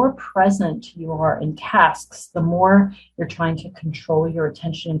 because the more present you are in tasks, the more you're trying to control your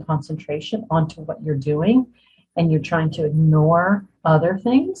attention and concentration onto what you're doing, and you're trying to ignore other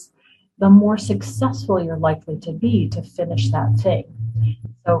things, the more successful you're likely to be to finish that thing.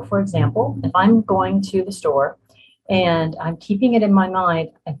 So, for example, if I'm going to the store and I'm keeping it in my mind,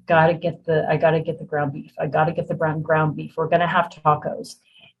 I gotta get the ground beef. I gotta get the ground beef. We're gonna have tacos.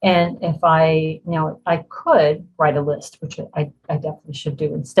 And if I could write a list, which I definitely should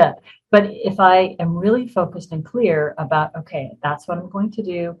do instead. But if I am really focused and clear about, okay, that's what I'm going to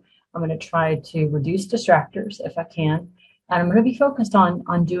do. I'm going to try to reduce distractors if I can. And I'm going to be focused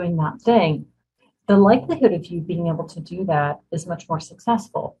on doing that thing. The likelihood of you being able to do that is much more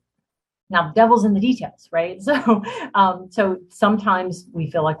successful. Now, the devil's in the details, right? So sometimes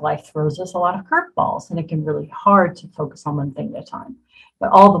we feel like life throws us a lot of curveballs, and it can be really hard to focus on one thing at a time. But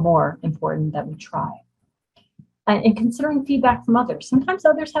all the more important that we try. And considering feedback from others. Sometimes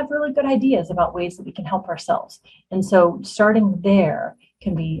others have really good ideas about ways that we can help ourselves. And so starting there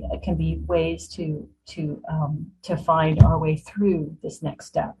can be ways to find our way through this next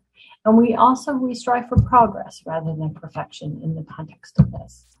step. And we strive for progress rather than perfection in the context of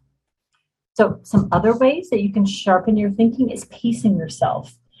this. So some other ways that you can sharpen your thinking is pacing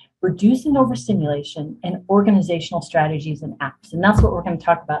yourself, reducing overstimulation, and organizational strategies and apps. And that's what we're going to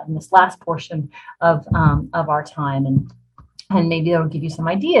talk about in this last portion of our time. And maybe that'll give you some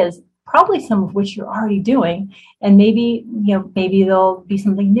ideas, probably some of which you're already doing. And maybe there'll be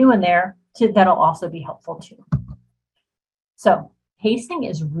something new in there that'll also be helpful too. So pacing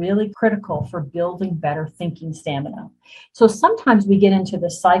is really critical for building better thinking stamina. So sometimes we get into the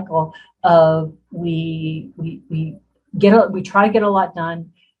cycle of we try to get a lot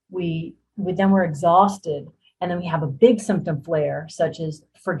done. Then we're exhausted, and then we have a big symptom flare, such as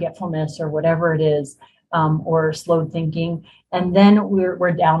forgetfulness or whatever it is, or slowed thinking, and then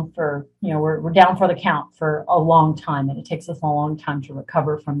we're down for we're down for the count for a long time, and it takes us a long time to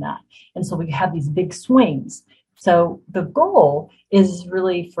recover from that. And so we have these big swings. So the goal is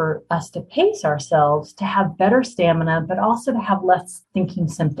really for us to pace ourselves to have better stamina, but also to have less thinking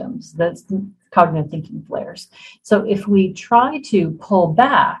symptoms, that's cognitive thinking flares. So if we try to pull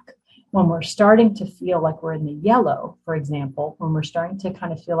back when we're starting to feel like we're in the yellow, for example, when we're starting to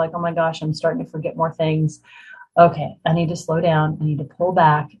kind of feel like, oh my gosh, I'm starting to forget more things. Okay, I need to slow down. I need to pull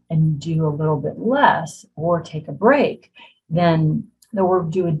back and do a little bit less or take a break. Then or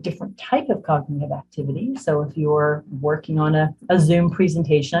do a different type of cognitive activity. So if you're working on a Zoom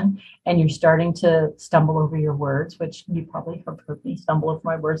presentation and you're starting to stumble over your words, which you probably have heard me stumble over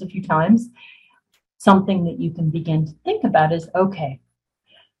my words a few times, something that you can begin to think about is, okay,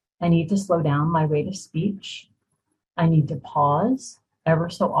 I need to slow down my rate of speech. I need to pause ever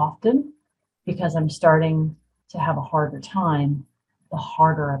so often because I'm starting to have a harder time the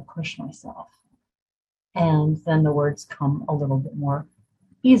harder I push myself. And then the words come a little bit more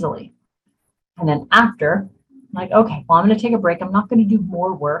easily. And then after, like, okay, well, I'm going to take a break. I'm not going to do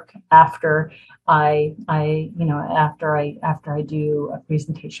more work after I do a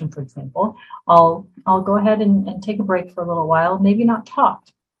presentation, for example. I'll go ahead and take a break for a little while, maybe not talk,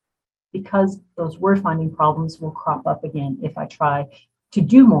 because those word finding problems will crop up again if I try to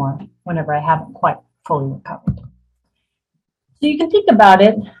do more whenever I haven't quite fully recovered. So you can think about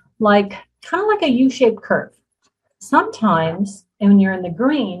it like kind of like a U-shaped curve. Sometimes when you're in the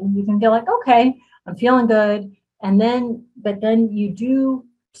green, you can feel like, okay, I'm feeling good. But then you do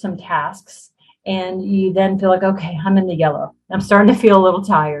some tasks and you then feel like, okay, I'm in the yellow. I'm starting to feel a little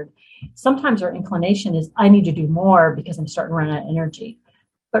tired. Sometimes our inclination is, I need to do more because I'm starting to run out of energy.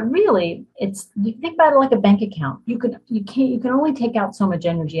 But really, you think about it like a bank account. You can only take out so much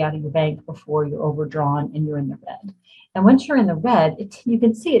energy out of your bank before you're overdrawn and you're in the red. And once you're in the red, you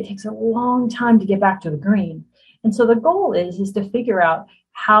can see it takes a long time to get back to the green. And so the goal is to figure out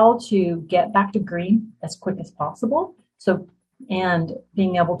how to get back to green as quick as possible. And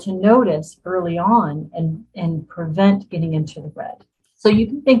being able to notice early on and prevent getting into the red. So you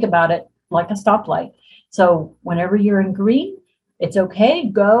can think about it like a stoplight. So whenever you're in green, it's okay,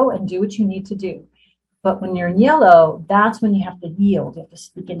 go and do what you need to do. But when you're in yellow, that's when you have to yield. You have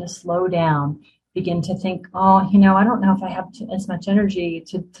to begin to slow down, begin to think, oh, I don't know if I have as much energy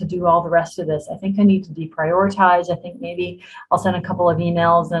to do all the rest of this. I think I need to deprioritize. I think maybe I'll send a couple of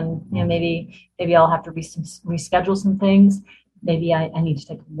emails and maybe I'll have to reschedule some things. Maybe I need to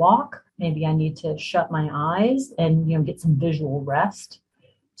take a walk. Maybe I need to shut my eyes and get some visual rest.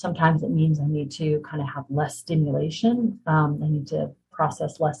 Sometimes it means I need to kind of have less stimulation. I need to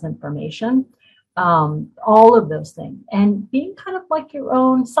process less information. All of those things. And being kind of like your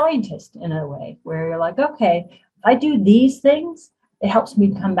own scientist in a way, where you're like, okay, if I do these things, it helps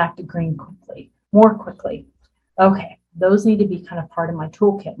me come back to green more quickly. Okay, those need to be kind of part of my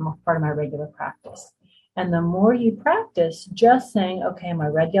toolkit, part of my regular practice. And the more you practice just saying, okay, am I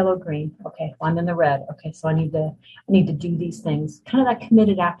red, yellow, green? Okay, well, I'm in the red. Okay, so I need to do these things. Kind of that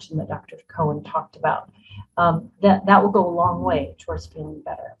committed action that Dr. Cohen talked about. That will go a long way towards feeling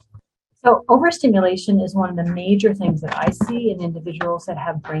better. So overstimulation is one of the major things that I see in individuals that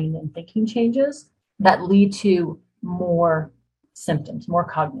have brain and thinking changes that lead to more symptoms, more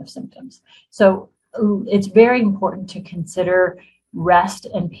cognitive symptoms. So it's very important to consider rest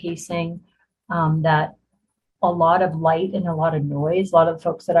and pacing, that a lot of light and a lot of noise. A lot of the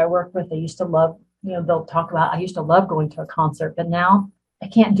folks that I work with, they used to love, they'll talk about, I used to love going to a concert, but now I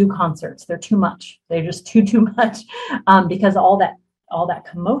can't do concerts. They're too much. They're just too much, because all that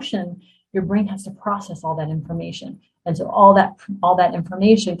commotion, your brain has to process all that information. And so all that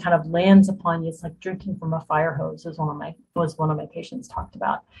information kind of lands upon you. It's like drinking from a fire hose, was one of my patients talked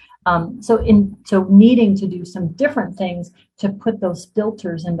about. So needing to do some different things to put those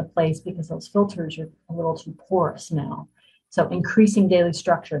filters into place, because those filters are a little too porous now. So increasing daily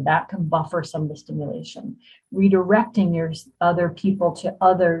structure, that can buffer some of the stimulation. Redirecting your other people to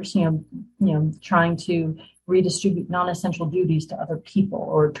others, trying to redistribute non-essential duties to other people,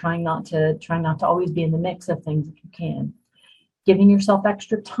 or trying not to always be in the mix of things if you can. Giving yourself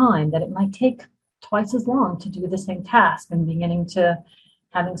extra time, that it might take twice as long to do the same task, and beginning to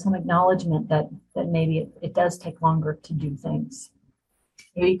having some acknowledgement that maybe it does take longer to do things.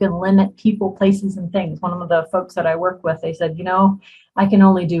 You can limit people, places, and things. One of the folks that I work with, they said, I can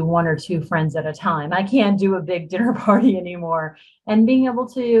only do 1 or 2 friends at a time. I can't do a big dinner party anymore. And being able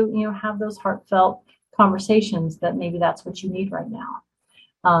to, have those heartfelt conversations, that maybe that's what you need right now.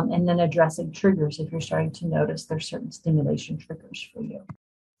 And then addressing triggers if you're starting to notice there's certain stimulation triggers for you.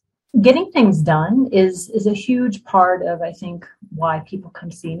 Getting things done is a huge part of, I think, why people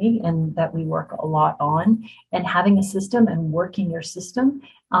come see me and that we work a lot on. And having a system and working your system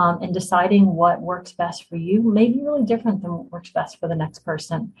and deciding what works best for you may be really different than what works best for the next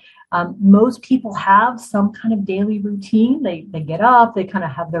person. Most people have some kind of daily routine. They get up, they kind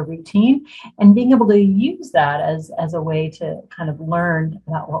of have their routine, and being able to use that as a way to kind of learn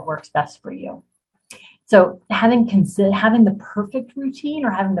about what works best for you. So having the perfect routine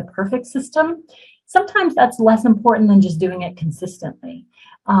or having the perfect system, sometimes that's less important than just doing it consistently.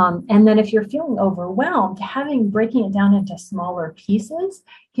 And then if you're feeling overwhelmed, breaking it down into smaller pieces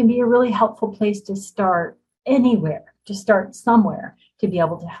can be a really helpful place to start anywhere, to start somewhere to be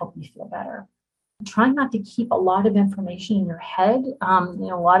able to help you feel better. Trying not to keep a lot of information in your head. A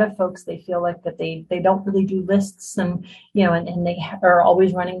lot of folks, they feel like that they don't really do lists and they are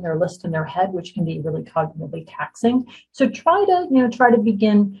always running their list in their head, which can be really cognitively taxing. So try to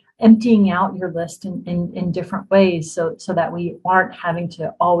begin emptying out your list in different ways so that we aren't having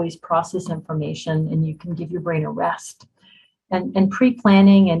to always process information and you can give your brain a rest. And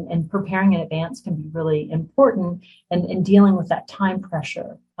pre-planning and preparing in advance can be really important and dealing with that time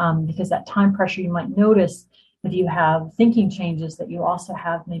pressure. Because that time pressure, you might notice if you have thinking changes that you also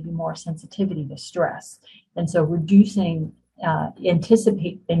have maybe more sensitivity to stress. And so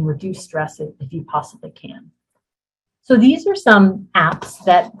anticipate and reduce stress if you possibly can. So these are some apps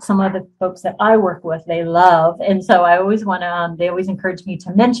that some of the folks that I work with, they love. And so I always they always encourage me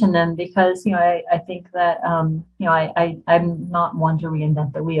to mention them because, I think that, I'm not one to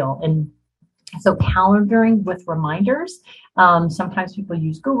reinvent the wheel. And so calendaring with reminders. Sometimes people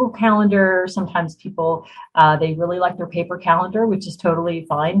use Google Calendar. Sometimes people, they really like their paper calendar, which is totally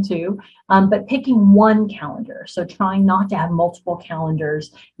fine too. But picking one calendar. So trying not to have multiple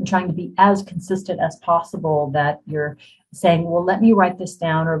calendars and trying to be as consistent as possible that you're saying, well, let me write this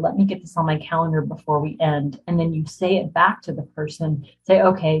down or let me get this on my calendar before we end. And then you say it back to the person. Say,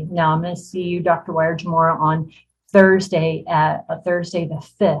 okay, now I'm going to see you, Dr. Wire-Jamora, on Thursday the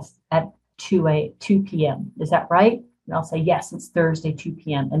 5th at 2 p.m. Is that right? And I'll say, yes, it's Thursday, 2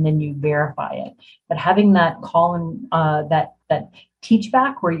 p.m. And then you verify it. But having that call and that teach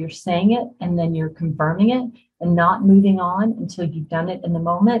back where you're saying it and then you're confirming it and not moving on until you've done it in the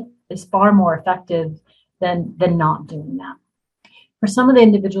moment is far more effective than not doing that. For some of the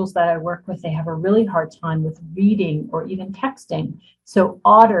individuals that I work with, they have a really hard time with reading or even texting. So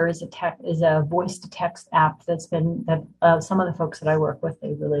Otter is a voice to text app that some of the folks that I work with,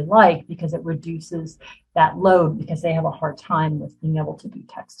 they really like because it reduces that load because they have a hard time with being able to do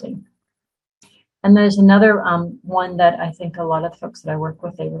texting. And there's another one that I think a lot of the folks that I work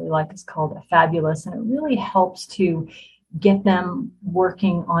with, they really like. It's called Fabulous, and it really helps to get them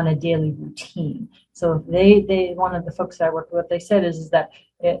working on a daily routine. So they one of the folks that I work with, they said is that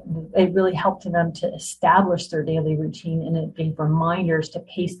it really helped them to establish their daily routine, and it gave reminders to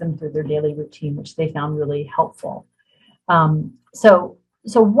pace them through their daily routine, which they found really helpful. So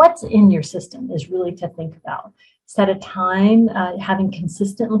what's in your system is really to think about. Set a time, having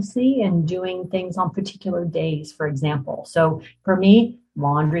consistency and doing things on particular days, for example. So for me,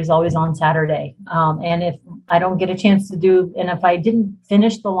 laundry is always on Saturday. And if I don't get a chance to and if I didn't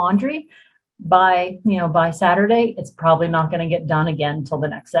finish the laundry by Saturday, it's probably not going to get done again until the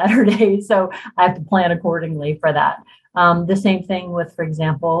next Saturday. So I have to plan accordingly for that. The same thing with, for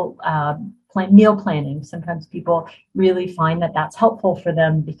example, meal planning. Sometimes people really find that that's helpful for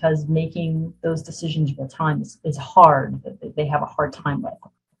them because making those decisions real time is hard, that they have a hard time with.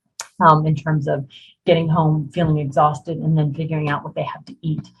 In terms of getting home, feeling exhausted, and then figuring out what they have to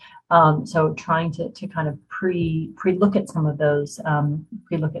eat. So trying to kind of pre-look at some of those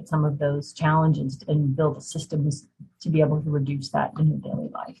challenges and build systems to be able to reduce that in your daily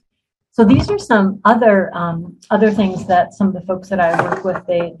life. So these are some other things that some of the folks that I work with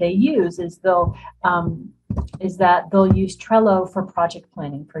they use is they'll use Trello for project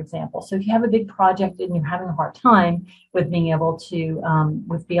planning, for example. So if you have a big project and you're having a hard time with being able to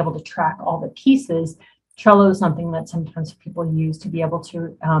track all the pieces, Trello is something that sometimes people use to be able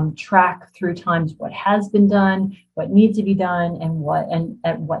to track through times what has been done, what needs to be done, and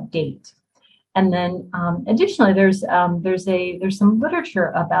at what date. And then additionally, there's some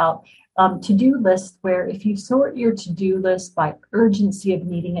literature about to-do lists where if you sort your to-do list by urgency of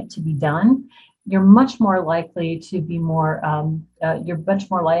needing it to be done, you're much more likely to be you're much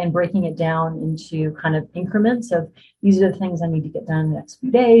more likely, and breaking it down into kind of increments of, these are the things I need to get done in the next few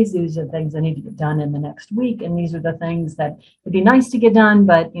days. These are the things I need to get done in the next week. And these are the things that would be nice to get done,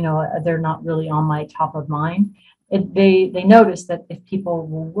 but, they're not really on my top of mind. They notice that if people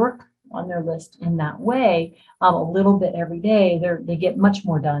will work on their list in that way, a little bit every day, they get much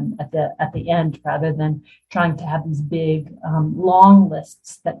more done at the end, rather than trying to have these big, long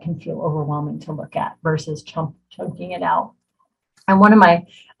lists that can feel overwhelming to look at, versus chunking it out. And one of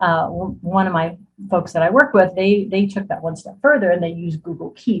my folks that I work with, they took that one step further, and they used Google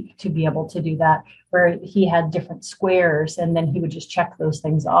Keep to be able to do that, where he had different squares, and then he would just check those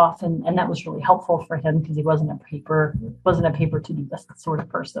things off, and that was really helpful for him, because he wasn't a paper to-do list sort of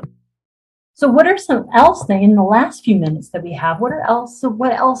person. So what are some else things in the last few minutes that we have? What else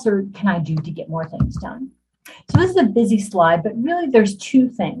can I do to get more things done? So this is a busy slide, but really there's two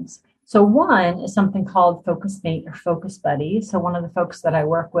things. So one is something called FocusMate or Focus Buddy. So one of the folks that I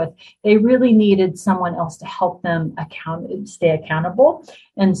work with, they really needed someone else to help them stay accountable.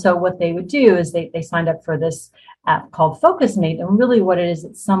 And so what they would do is they signed up for this app called FocusMate. And really what it is,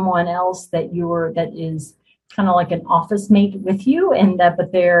 it's someone else that is kind of like an office mate with you, and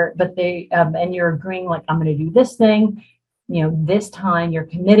you're agreeing, like, I'm going to do this thing, this time, you're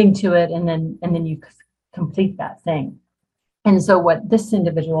committing to it, and then you complete that thing. And so what this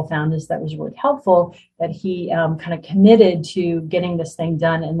individual found is that was really helpful, that he kind of committed to getting this thing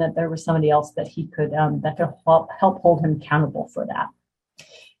done, and that there was somebody else that he could that could help hold him accountable for that.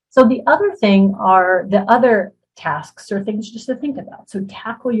 So the other tasks or things just to think about. So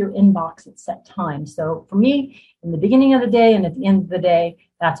tackle your inbox at set times. So for me, in the beginning of the day and at the end of the day,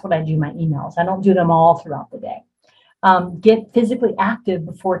 that's what I do my emails. I don't do them all throughout the day. Get physically active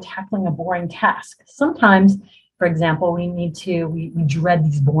before tackling a boring task. Sometimes, for example, we dread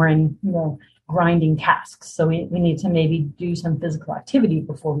these boring, grinding tasks. So we need to maybe do some physical activity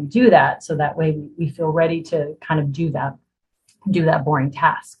before we do that. So that way we feel ready to kind of do that boring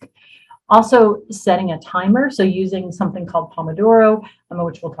task. Also setting a timer, so using something called Pomodoro,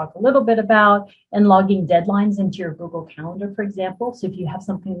 which we'll talk a little bit about, and logging deadlines into your Google Calendar, for example. So if you have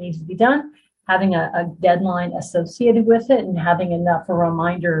something that needs to be done, having a deadline associated with it, and having enough a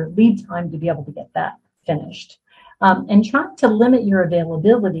reminder lead time to be able to get that finished. And trying to limit your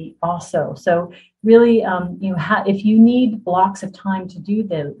availability also. So really, if you need blocks of time to do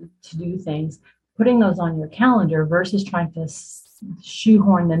things, putting those on your calendar versus trying to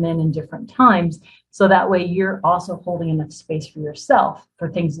shoehorn them in different times. So that way you're also holding enough space for yourself for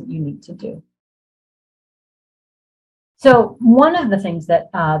things that you need to do. So one of the things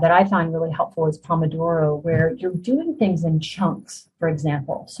that I find really helpful is Pomodoro, where you're doing things in chunks, for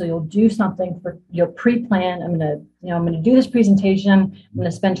example. So you'll do something you'll pre-plan. I'm going to do this presentation. I'm going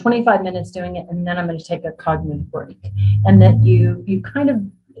to spend 25 minutes doing it, and then I'm going to take a cognitive break. And that you kind of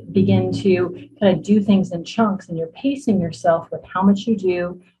begin to kind of do things in chunks, and you're pacing yourself with how much you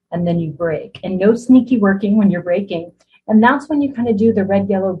do, and then you break. And no sneaky working when you're breaking. And that's when you kind of do the red,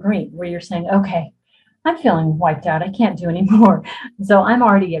 yellow, green, where you're saying, okay, I'm feeling wiped out. I can't do anymore. So I'm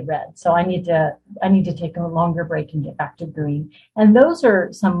already at red. So I need to take a longer break and get back to green. And those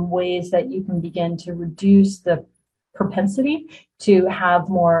are some ways that you can begin to reduce the propensity to have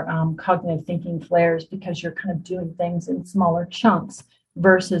more cognitive thinking flares, because you're kind of doing things in smaller chunks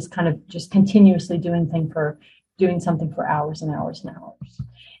versus kind of just continuously doing something for hours and hours and hours.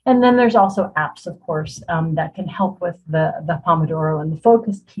 And then there's also apps, of course, that can help with the Pomodoro and the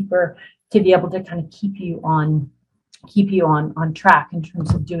Focus Keeper to be able to kind of keep you on track in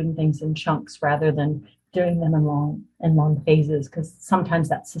terms of doing things in chunks rather than doing them in long phases, because sometimes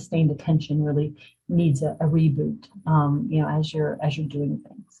that sustained attention really needs a reboot, as you're doing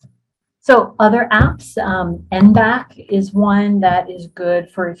things. So other apps, NBAC is one that is good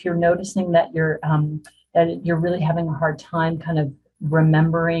for if you're noticing that you're really having a hard time kind of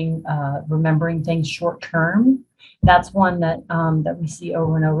remembering things short term. That's one that we see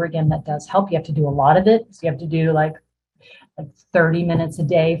over and over again that does help. You have to do a lot of it. So you have to do like 30 minutes a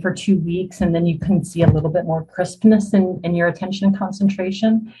day for 2 weeks, and then you can see a little bit more crispness in your attention and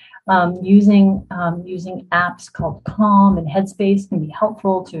concentration. Using apps called Calm and Headspace can be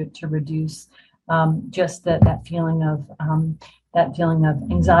helpful to reduce just that feeling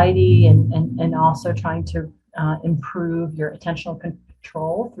of anxiety, and also trying to improve your attentional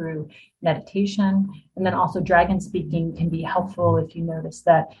control through meditation. And then also Dragon Speaking can be helpful if you notice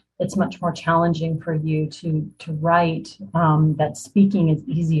that it's much more challenging for you to write, that speaking is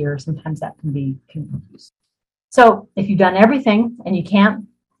easier. Sometimes that can be confusing. So if you've done everything and you can't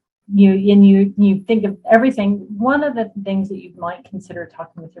you think of everything. One of the things that you might consider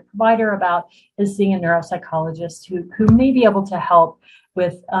talking with your provider about is seeing a neuropsychologist who may be able to help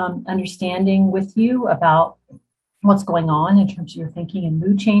with understanding with you about what's going on in terms of your thinking and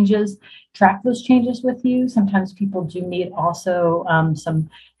mood changes, track those changes with you. Sometimes people do need also some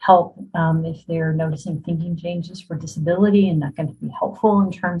help if they're noticing thinking changes for disability, and that can be helpful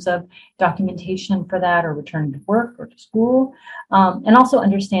in terms of documentation for that, or returning to work or to school. And also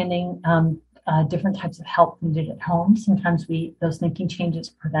understanding different types of help needed at home. Sometimes those thinking changes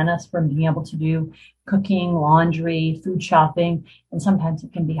prevent us from being able to do cooking, laundry, food shopping, and sometimes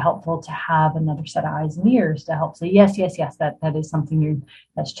it can be helpful to have another set of eyes and ears to help say, yes, that is something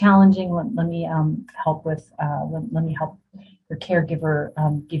that's challenging. Let me help with. Let me help your caregiver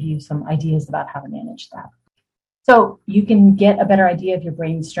give you some ideas about how to manage that. So you can get a better idea of your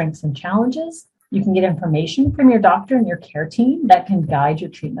brain's strengths and challenges. You can get information from your doctor and your care team that can guide your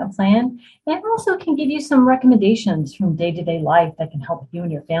treatment plan, and also can give you some recommendations from day-to-day life that can help you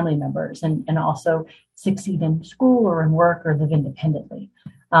and your family members and also succeed in school or in work or live independently,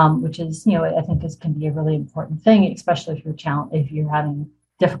 which is, I think can be a really important thing, especially if you're having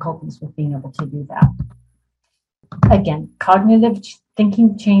difficulties with being able to do that. Again, cognitive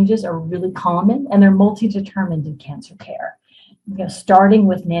thinking changes are really common, and they're multi-determined in cancer care. Starting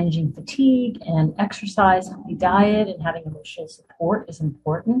with managing fatigue and exercise, healthy diet, and having emotional support is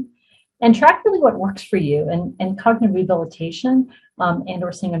important. And track really what works for you. And cognitive rehabilitation and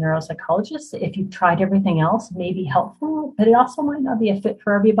or seeing a neuropsychologist, if you've tried everything else, may be helpful, but it also might not be a fit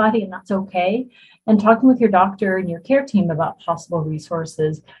for everybody, and that's okay. And talking with your doctor and your care team about possible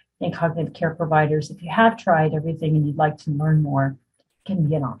resources and cognitive care providers, if you have tried everything and you'd like to learn more, can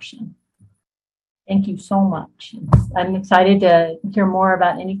be an option. Thank you so much. I'm excited to hear more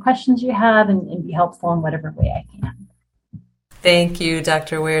about any questions you have and be helpful in whatever way I can. Thank you,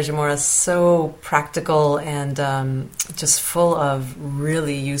 Dr. Uwejimora. So practical and just full of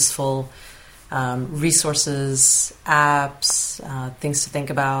really useful resources, apps, things to think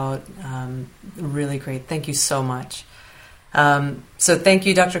about. Really great. Thank you so much. So thank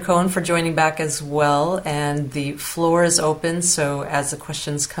you, Dr. Cohen, for joining back as well. And the floor is open, so as the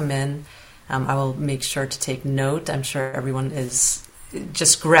questions come in, I will make sure to take note. I'm sure everyone is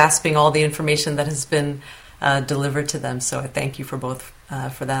just grasping all the information that has been delivered to them. So I thank you for both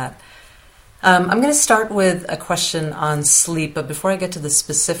for that. I'm going to start with a question on sleep, but before I get to the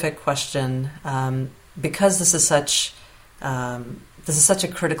specific question, because this is such a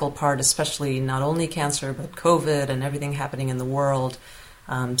critical part, especially not only cancer but COVID and everything happening in the world.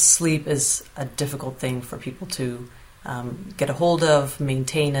 Sleep is a difficult thing for people to get a hold of,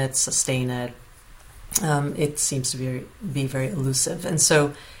 maintain it, sustain it. It seems to be very elusive. And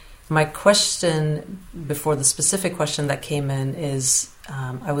so my question before the specific question that came in is,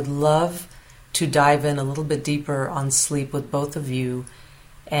 I would love to dive in a little bit deeper on sleep with both of you,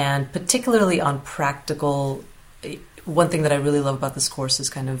 and particularly on practical. One thing that I really love about this course is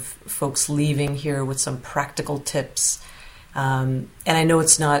kind of folks leaving here with some practical tips. And I know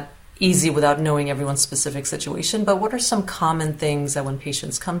it's not easy without knowing everyone's specific situation, but what are some common things that when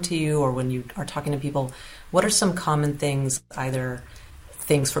patients come to you or when you are talking to people, what are some common things, either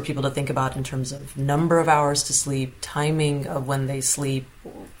things for people to think about in terms of number of hours to sleep, timing of when they sleep,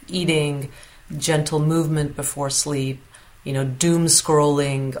 eating, gentle movement before sleep, doom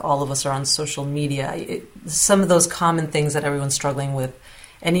scrolling, all of us are on social media, some of those common things that everyone's struggling with.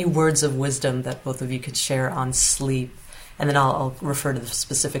 Any words of wisdom that both of you could share on sleep? And then I'll refer to the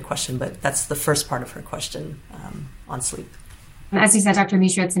specific question, but that's the first part of her question on sleep. As you said, Dr.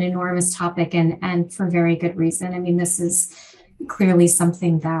 Mishra, it's an enormous topic and for very good reason. I mean, this is clearly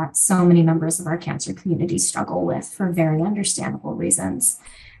something that so many members of our cancer community struggle with for very understandable reasons.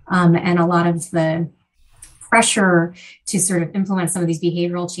 And a lot of the pressure to sort of implement some of these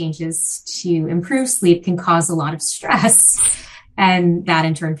behavioral changes to improve sleep can cause a lot of stress. And that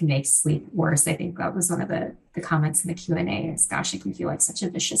in turn can make sleep worse. I think that was one of the comments in the Q&A is, gosh, it can feel like such a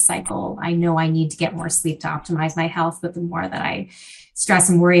vicious cycle. I know I need to get more sleep to optimize my health, but the more that I stress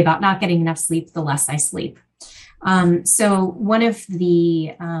and worry about not getting enough sleep, the less I sleep. So one of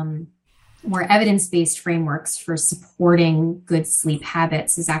the more evidence-based frameworks for supporting good sleep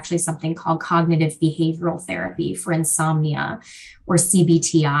habits is actually something called cognitive behavioral therapy for insomnia, or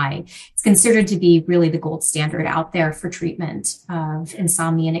CBTI. It's considered to be really the gold standard out there for treatment of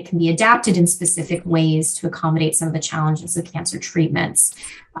insomnia, and it can be adapted in specific ways to accommodate some of the challenges of cancer treatments.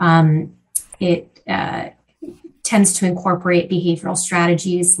 It tends to incorporate behavioral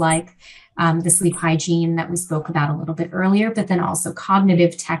strategies like the sleep hygiene that we spoke about a little bit earlier, but then also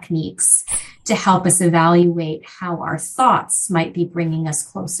cognitive techniques to help us evaluate how our thoughts might be bringing us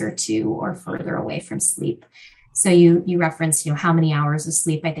closer to or further away from sleep. So you referenced, how many hours of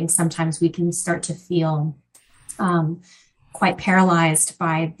sleep. I think sometimes we can start to feel quite paralyzed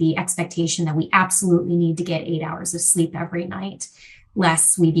by the expectation that we absolutely need to get 8 hours of sleep every night,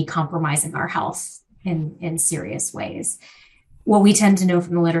 lest we be compromising our health in serious ways. What we tend to know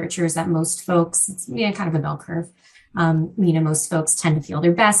from the literature is that most folks, it's kind of a bell curve. Most folks tend to feel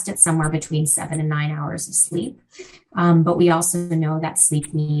their best at somewhere between 7 and 9 hours of sleep. But we also know that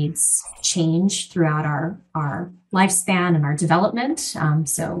sleep needs change throughout our lifespan and our development.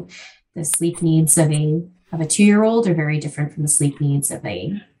 So the sleep needs of a 2-year-old are very different from the sleep needs of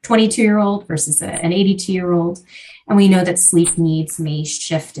a 22-year-old versus an 82-year-old. And we know that sleep needs may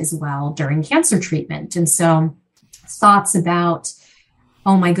shift as well during cancer treatment. And so thoughts about,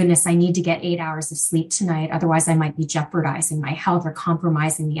 oh my goodness, I need to get 8 hours of sleep tonight, otherwise I might be jeopardizing my health or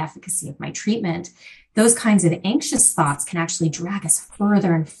compromising the efficacy of my treatment. Those kinds of anxious thoughts can actually drag us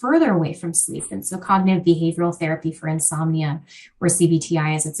further and further away from sleep. And so cognitive behavioral therapy for insomnia, or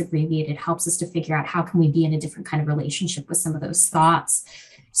CBTI as it's abbreviated, helps us to figure out how can we be in a different kind of relationship with some of those thoughts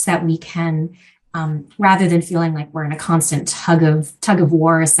so that we can, rather than feeling like we're in a constant tug of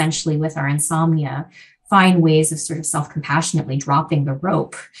war, essentially, with our insomnia, find ways of sort of self-compassionately dropping the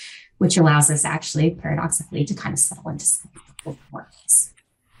rope, which allows us actually, paradoxically, to kind of settle into sleep.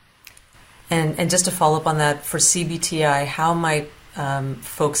 And just to follow up on that, for CBTI, how might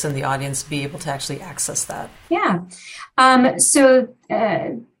folks in the audience be able to actually access that? Yeah.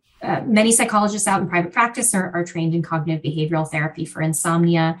 Many psychologists out in private practice are trained in cognitive behavioral therapy for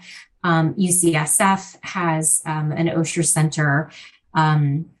insomnia. UCSF has an Osher Center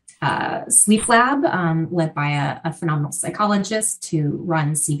sleep lab led by a phenomenal psychologist who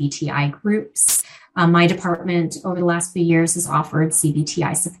runs CBTI groups. My department over the last few years has offered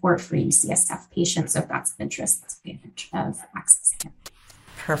CBTI support for UCSF patients. So if that's of interest, that's the advantage of access.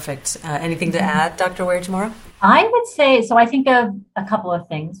 Perfect. Anything to add, Dr. Ware-Chamorro? I would say, so I think of a couple of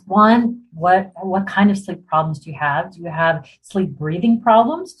things. One, what kind of sleep problems do you have? Do you have sleep breathing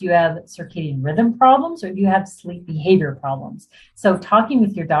problems? Do you have circadian rhythm problems? Or do you have sleep behavior problems? So talking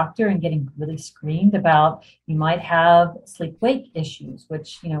with your doctor and getting really screened about, you might have sleep-wake issues,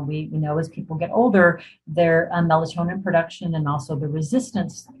 which, we know as people get older, their melatonin production and also the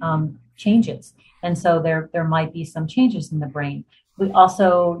resistance changes. And so there might be some changes in the brain. We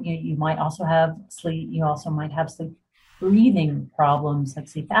also, you might also have sleep. You also might have sleep breathing problems like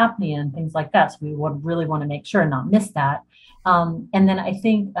sleep apnea and things like that. So we would really want to make sure and not miss that. And then I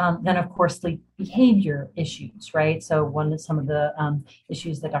think, then of course, sleep behavior issues, right? So some of the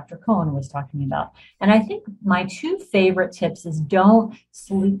issues that Dr. Cohen was talking about. And I think my two favorite tips is don't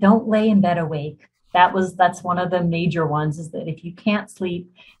lay in bed awake. That's one of the major ones, is that if you can't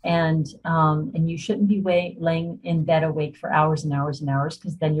sleep and you shouldn't be laying in bed awake for hours and hours and hours,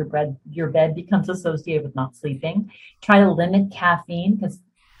 because then your bed becomes associated with not sleeping. Try to limit caffeine, because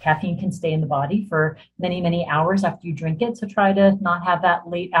caffeine can stay in the body for many, many hours after you drink it. So try to not have that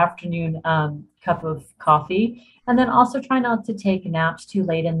late afternoon cup of coffee. And then also try not to take naps too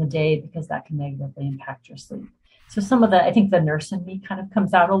late in the day, because that can negatively impact your sleep. So I think the nurse in me kind of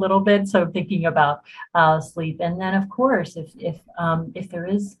comes out a little bit. So thinking about sleep, and then of course, if there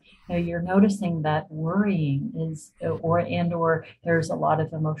is, you're noticing that worrying is, or there's a lot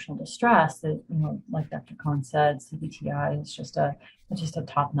of emotional distress that, like Dr. Cohen said, CBTI is just a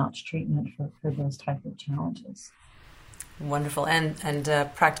top-notch treatment for those type of challenges. Wonderful, and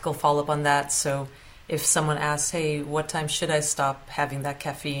practical follow-up on that. So if someone asks, hey, what time should I stop having that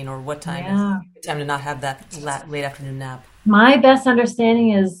caffeine, or what time is time to not have that late afternoon nap? My best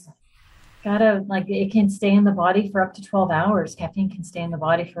understanding is it can stay in the body for up to 12 hours. Caffeine can stay in the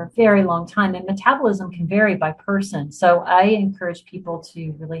body for a very long time, and metabolism can vary by person. So I encourage people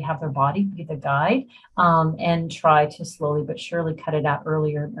to really have their body be the guide, and try to slowly but surely cut it out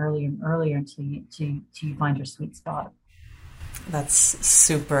earlier and earlier and earlier until you find your sweet spot. That's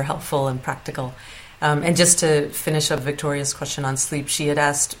super helpful and practical. And just to finish up Victoria's question on sleep, she had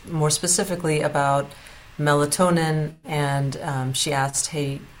asked more specifically about melatonin, and she asked,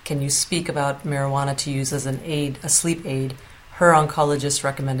 hey, can you speak about marijuana to use as a sleep aid? Her oncologist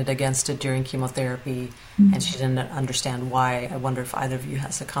recommended against it during chemotherapy, and she didn't understand why. I wonder if either of you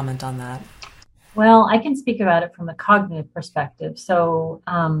has a comment on that. Well, I can speak about it from the cognitive perspective. So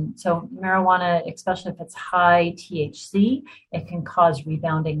marijuana, especially if it's high THC, it can cause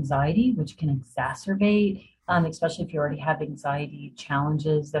rebound anxiety, which can exacerbate, especially if you already have anxiety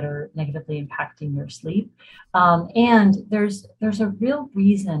challenges that are negatively impacting your sleep. And there's a real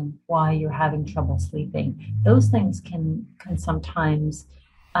reason why you're having trouble sleeping. Those things can sometimes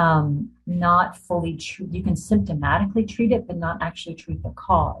not fully you can symptomatically treat it, but not actually treat the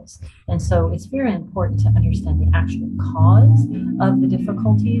cause. And so it's very important to understand the actual cause of the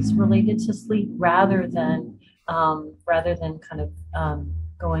difficulties related to sleep rather than kind of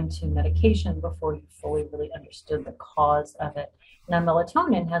going to medication before you fully really understood the cause of it. Now,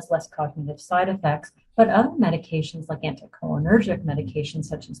 melatonin has less cognitive side effects, but other medications like anticholinergic medications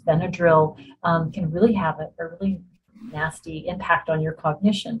such as Benadryl can really have a really nasty impact on your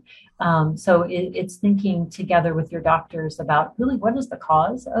cognition. So it's thinking together with your doctors about really what is the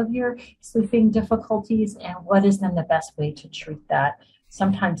cause of your sleeping difficulties and what is then the best way to treat that.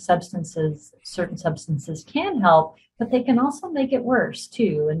 Sometimes certain substances can help, but they can also make it worse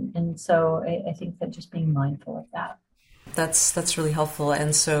too. And so I think that just being mindful of that. That's really helpful.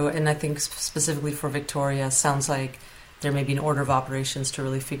 And I think specifically for Victoria, sounds like there may be an order of operations to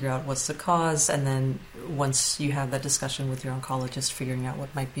really figure out what's the cause. And then once you have that discussion with your oncologist, figuring out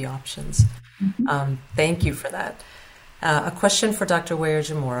what might be options. Mm-hmm. Thank you for that. A question for Dr.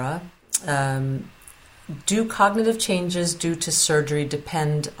 Weyer-Jamora. Do cognitive changes due to surgery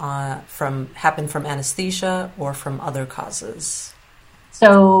happen from anesthesia or from other causes?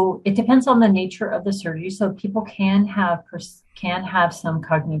 So it depends on the nature of the surgery. So people can have some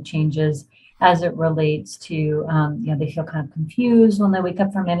cognitive changes as it relates to, they feel kind of confused when they wake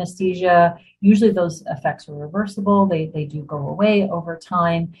up from anesthesia. Usually those effects are reversible. They do go away over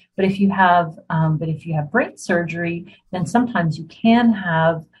time. But if you have brain surgery, then sometimes you can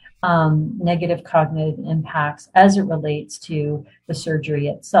have negative cognitive impacts as it relates to the surgery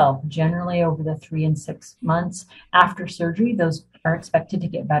itself. Generally, over the 3 and 6 months after surgery, those are expected to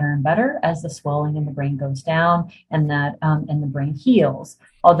get better and better as the swelling in the brain goes down and the brain heals.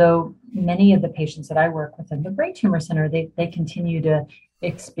 Although many of the patients that I work with in the Brain Tumor Center, they continue to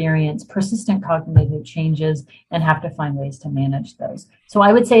experience persistent cognitive changes and have to find ways to manage those. So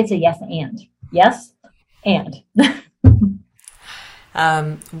I would say it's a yes and.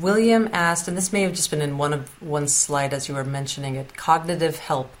 William asked, and this may have just been in one slide as you were mentioning it, cognitive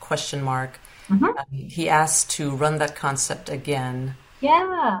help, ? Mm-hmm. He asked to run that concept again.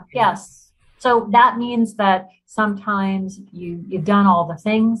 Yes. So that means that sometimes you've done all the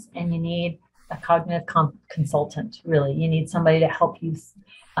things and you need a cognitive consultant, really. You need somebody to help you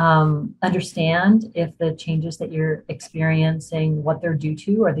understand if the changes that you're experiencing, what they're due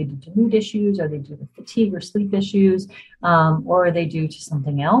to. Are they due to mood issues? Are they due to fatigue or sleep issues? Or are they due to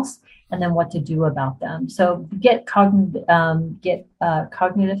something else? And then what to do about them. So get cognitive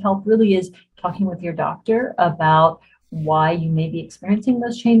help really is talking with your doctor about why you may be experiencing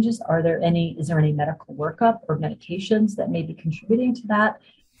those changes. Is there any medical workup or medications that may be contributing to that?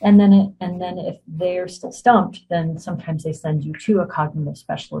 And then if they're still stumped, then sometimes they send you to a cognitive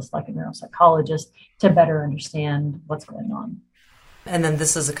specialist like a neuropsychologist to better understand what's going on. And then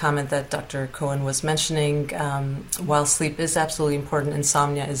this is a comment that Dr. Cohen was mentioning. While sleep is absolutely important,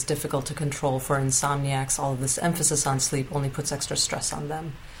 insomnia is difficult to control for insomniacs. All of this emphasis on sleep only puts extra stress on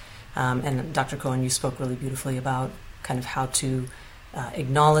them. And Dr. Cohen, you spoke really beautifully about kind of how to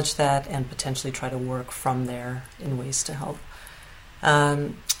acknowledge that and potentially try to work from there in ways to help.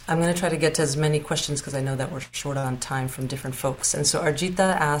 I'm going to try to get to as many questions because I know that we're short on time from different folks. And so Arjita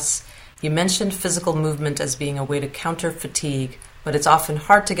asks, you mentioned physical movement as being a way to counter fatigue, but it's often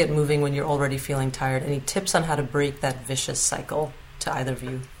hard to get moving when you're already feeling tired. Any tips on how to break that vicious cycle? To either of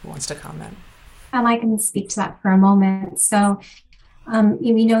you who wants to comment? I can speak to that for a moment. So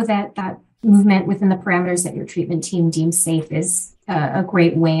we know that movement within the parameters that your treatment team deems safe is a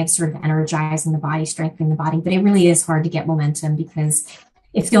great way of sort of energizing the body, strengthening the body, but it really is hard to get momentum because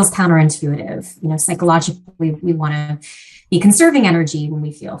it feels counterintuitive. Psychologically, we want to be conserving energy when we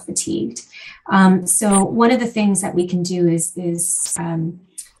feel fatigued. So one of the things that we can do is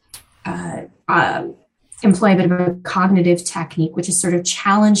employ a bit of a cognitive technique, which is sort of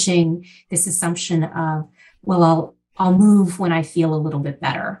challenging this assumption of, well, I'll move when I feel a little bit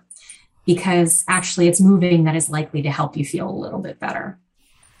better, because actually it's moving that is likely to help you feel a little bit better.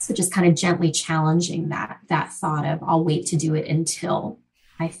 So just kind of gently challenging that thought of, I'll wait to do it until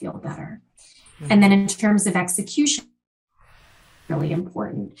I feel better. Mm-hmm. And then in terms of execution, really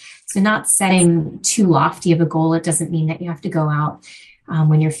important. So not setting too lofty of a goal. It doesn't mean that you have to go out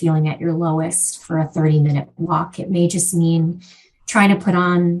when you're feeling at your lowest for a 30-minute walk. It may just mean trying to put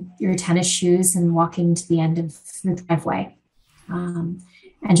on your tennis shoes and walking to the end of the driveway and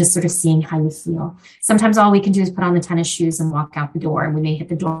just sort of seeing how you feel. Sometimes all we can do is put on the tennis shoes and walk out the door, and we may hit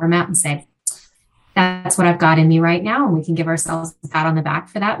the doormat and say, that's what I've got in me right now. And we can give ourselves a pat on the back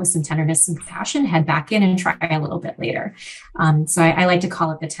for that with some tenderness and compassion, head back in and try a little bit later. So I like to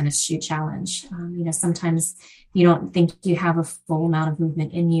call it the tennis shoe challenge. Sometimes you don't think you have a full amount of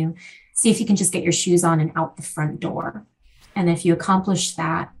movement in you. See if you can just get your shoes on and out the front door. And if you accomplish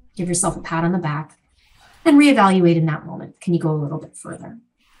that, give yourself a pat on the back and reevaluate in that moment. Can you go a little bit further?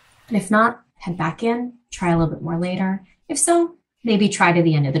 And if not, head back in, try a little bit more later. If so, maybe try to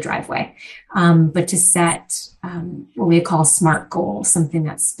the end of the driveway. But to set what we call SMART goals, something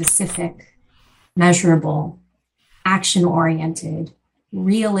that's specific, measurable, action-oriented,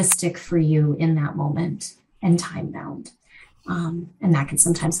 realistic for you in that moment, and time-bound. And that can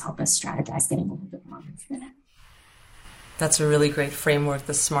sometimes help us strategize getting a little bit more into it. That's a really great framework,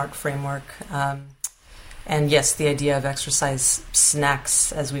 the SMART framework. And yes, the idea of exercise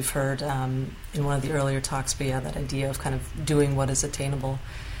snacks, as we've heard in one of the earlier talks, but yeah, that idea of kind of doing what is attainable.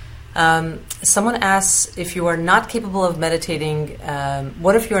 Someone asks, if you are not capable of meditating,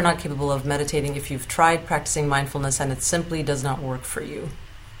 what if you are not capable of meditating if you've tried practicing mindfulness and it simply does not work for you?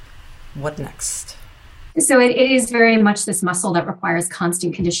 What next? So it is very much this muscle that requires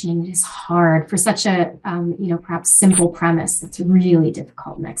constant conditioning. It is hard for such a, perhaps simple premise. It's really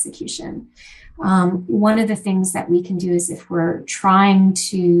difficult in execution. One of the things that we can do is if we're trying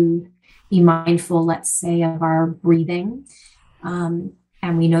to be mindful, let's say, of our breathing,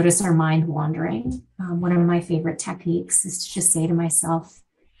 and we notice our mind wandering, one of my favorite techniques is to just say to myself,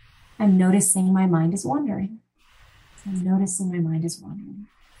 I'm noticing my mind is wandering. I'm noticing my mind is wandering.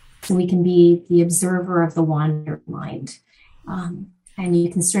 So we can be the observer of the wandering mind. And you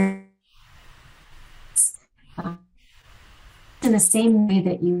can start in the same way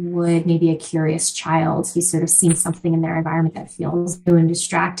that you would maybe a curious child who's sort of seeing something in their environment that feels new and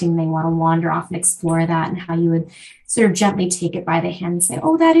distracting. They want to wander off and explore that, and how you would sort of gently take it by the hand and say,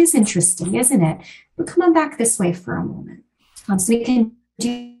 oh, that is interesting, isn't it? But come on back this way for a moment. So we can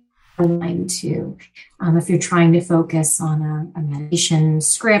do mind too. If you're trying to focus on a meditation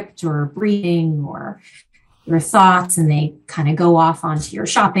script or breathing or your thoughts, and they kind of go off onto your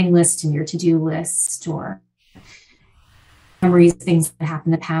shopping list and your to-do list, or memories, things that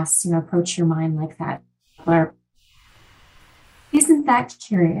happened in the past, approach your mind like that. Or, isn't that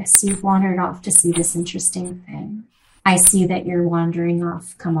curious? You've wandered off to see this interesting thing. I see that you're wandering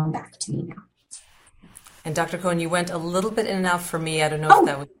off. Come on back to me now. And Dr. Cohen, you went a little bit in and out for me. I don't know if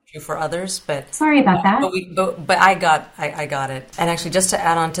that was true for others, but sorry about that. But I got it. And actually, just to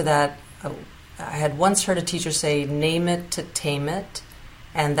add on to that, I had once heard a teacher say, "Name it to tame it,"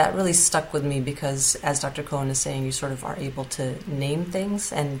 and that really stuck with me because, as Dr. Cohen is saying, you sort of are able to name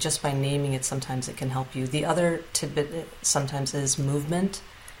things, and just by naming it, sometimes it can help you. The other tidbit sometimes is movement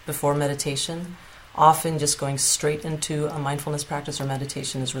before meditation. Often, just going straight into a mindfulness practice or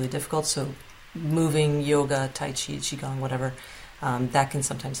meditation is really difficult. So moving, yoga, tai chi, qigong, whatever, that can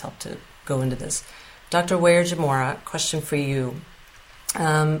sometimes help to go into this. Dr. Ware-Jamora, question for you.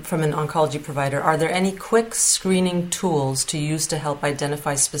 From an oncology provider, are there any quick screening tools to use to help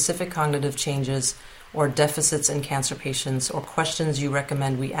identify specific cognitive changes or deficits in cancer patients, or questions you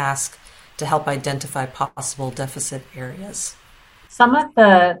recommend we ask to help identify possible deficit areas?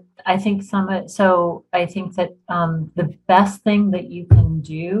 I think that the best thing that you can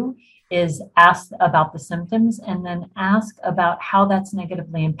do is ask about the symptoms, and then ask about how that's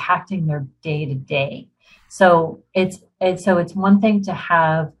negatively impacting their day to day. So it's one thing to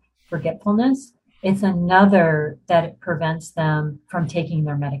have forgetfulness. It's another that it prevents them from taking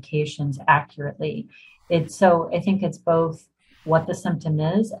their medications accurately. So I think it's both what the symptom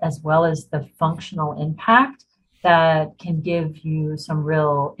is as well as the functional impact that can give you some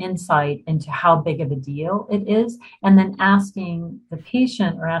real insight into how big of a deal it is. And then asking the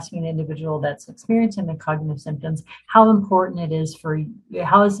patient, or asking the individual that's experiencing the cognitive symptoms, how important it is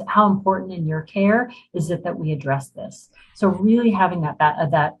how important in your care is it that we address this? So really having that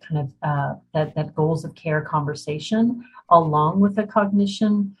kind of goals of care conversation along with the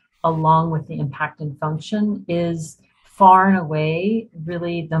cognition, along with the impact and function, is far and away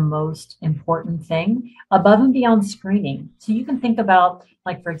really the most important thing, above and beyond screening. So you can think about,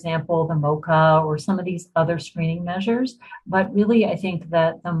 like, for example, the MoCA or some of these other screening measures, but really I think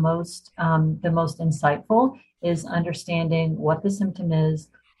that the most insightful is understanding what the symptom is,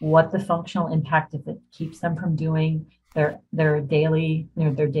 what the functional impact, if it keeps them from doing their daily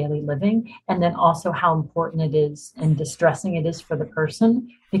living, and then also how important it is and distressing it is for the person,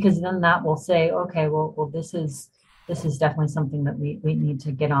 because then that will say, okay, well this is definitely something that we need to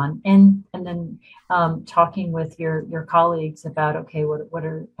get on. And then talking with your colleagues about, okay, what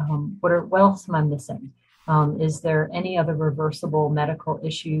else am I missing? Is there any other reversible medical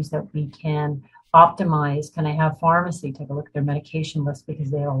issues that we can optimize? Can I have pharmacy take a look at their medication list because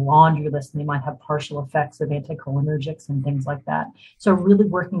they have a laundry list and they might have partial effects of anticholinergics and things like that. So really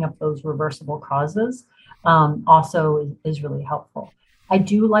working up those reversible causes also is really helpful. I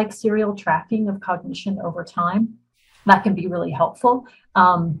do like serial tracking of cognition over time. That can be really helpful,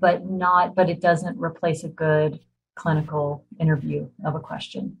 but it doesn't replace a good clinical interview of a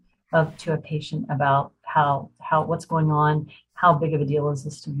question to a patient about how what's going on, how big of a deal is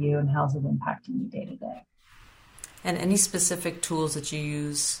this to you, and how's it impacting you day to day. And any specific tools that you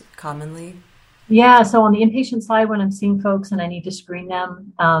use commonly? Yeah, so on the inpatient side, when I'm seeing folks and I need to screen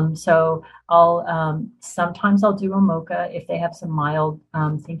them, so I'll sometimes I'll do a MoCA if they have some mild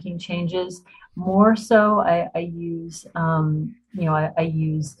thinking changes. More so, I use I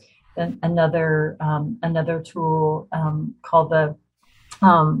use another tool called the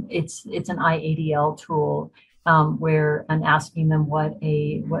it's an IADL tool. Where I'm asking them what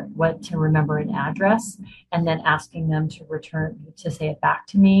to remember an address, and then asking them to say it back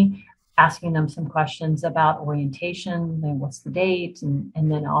to me, asking them some questions about orientation, then what's the date, and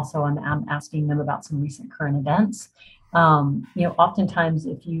then also I'm asking them about some recent current events. Oftentimes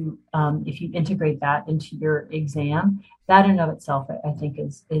if you integrate that into your exam, that in and of itself I think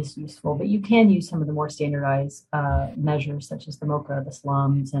is useful. But you can use some of the more standardized measures such as the MoCA, the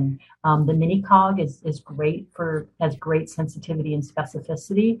SLUMS, and the mini-cog has great sensitivity and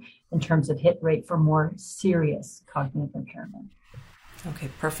specificity in terms of hit rate for more serious cognitive impairment. Okay,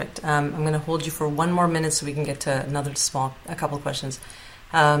 perfect. I'm going to hold you for one more minute so we can get to a couple of questions.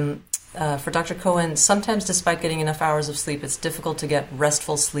 For Dr. Cohen, sometimes despite getting enough hours of sleep, it's difficult to get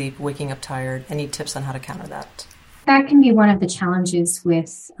restful sleep, waking up tired. Any tips on how to counter that? That can be one of the challenges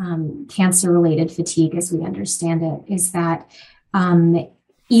with cancer-related fatigue, as we understand it, is that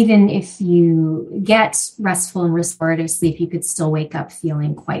even if you get restful and restorative sleep, you could still wake up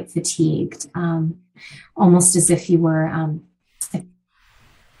feeling quite fatigued, almost as if you were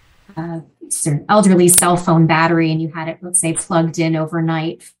sort of elderly cell phone battery and you had it, let's say, plugged in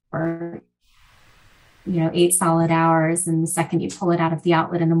overnight for 8 solid hours, and the second you pull it out of the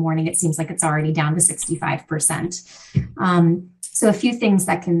outlet in the morning, it seems like it's already down to 65%. So a few things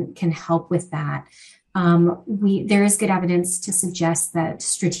that can help with that. There is good evidence to suggest that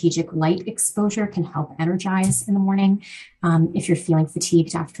strategic light exposure can help energize in the morning if you're feeling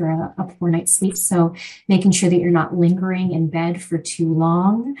fatigued after a poor night's sleep. So making sure that you're not lingering in bed for too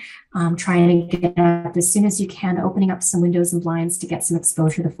long, trying to get up as soon as you can, opening up some windows and blinds to get some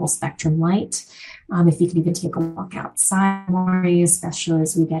exposure to full spectrum light. If you can even take a walk outside in the morning, especially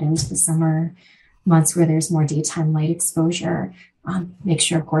as we get into the summer months where there's more daytime light exposure. Make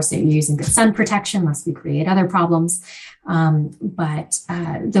sure, of course, that you're using good sun protection, lest we create other problems. But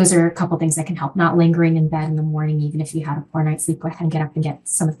those are a couple things that can help. Not lingering in bed in the morning, even if you had a poor night's sleep. Go ahead and get up and get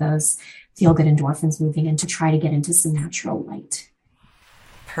some of those feel-good endorphins moving in to try to get into some natural light.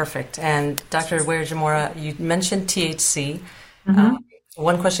 Perfect. And Dr. Uwajimora, you mentioned THC. Mm-hmm.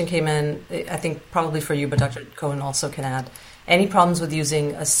 One question came in, I think probably for you, but Dr. Cohen also can add. Any problems with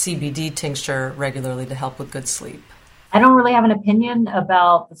using a CBD tincture regularly to help with good sleep? I don't really have an opinion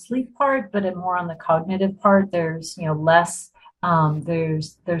about the sleep part, but more on the cognitive part. There's less.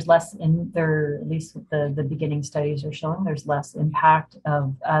 There's less in there. At least what the beginning studies are showing. There's less impact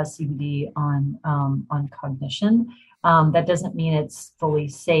of CBD on cognition. That doesn't mean it's fully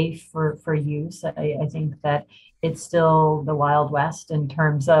safe for use. I think that it's still the Wild West in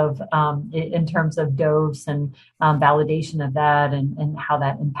terms of dose and validation of that and how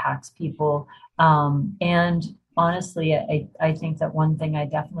that impacts people. And honestly, I think that one thing I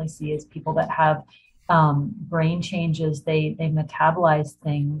definitely see is people that have brain changes, they metabolize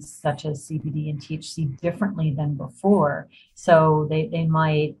things such as CBD and THC differently than before. So they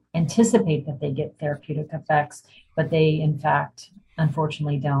might anticipate that they get therapeutic effects, but they in fact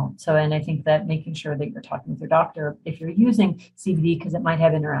unfortunately don't. So, and I think that making sure that you're talking with your doctor if you're using CBD, because it might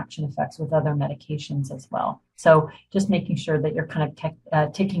have interaction effects with other medications as well. So just making sure that you're kind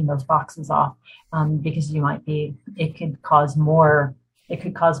of ticking those boxes off, because it could cause more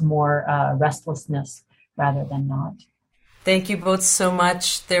restlessness rather than not. Thank you both so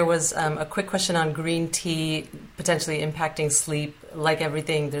much. There was a quick question on green tea potentially impacting sleep. Like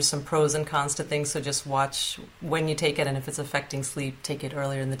everything, there's some pros and cons to things, so just watch when you take it, and if it's affecting sleep, take it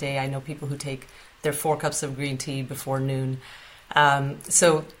earlier in the day. I know people who take their 4 cups of green tea before noon.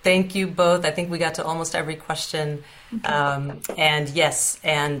 So thank you both. I think we got to almost every question. And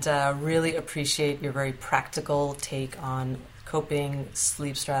really appreciate your very practical take on coping,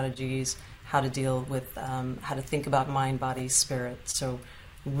 sleep strategies, how to deal with, how to think about mind, body, spirit. So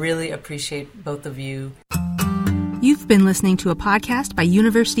really appreciate both of you. You've been listening to a podcast by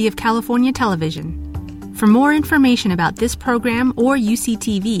University of California Television. For more information about this program or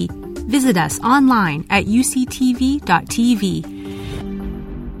UCTV, visit us online at uctv.tv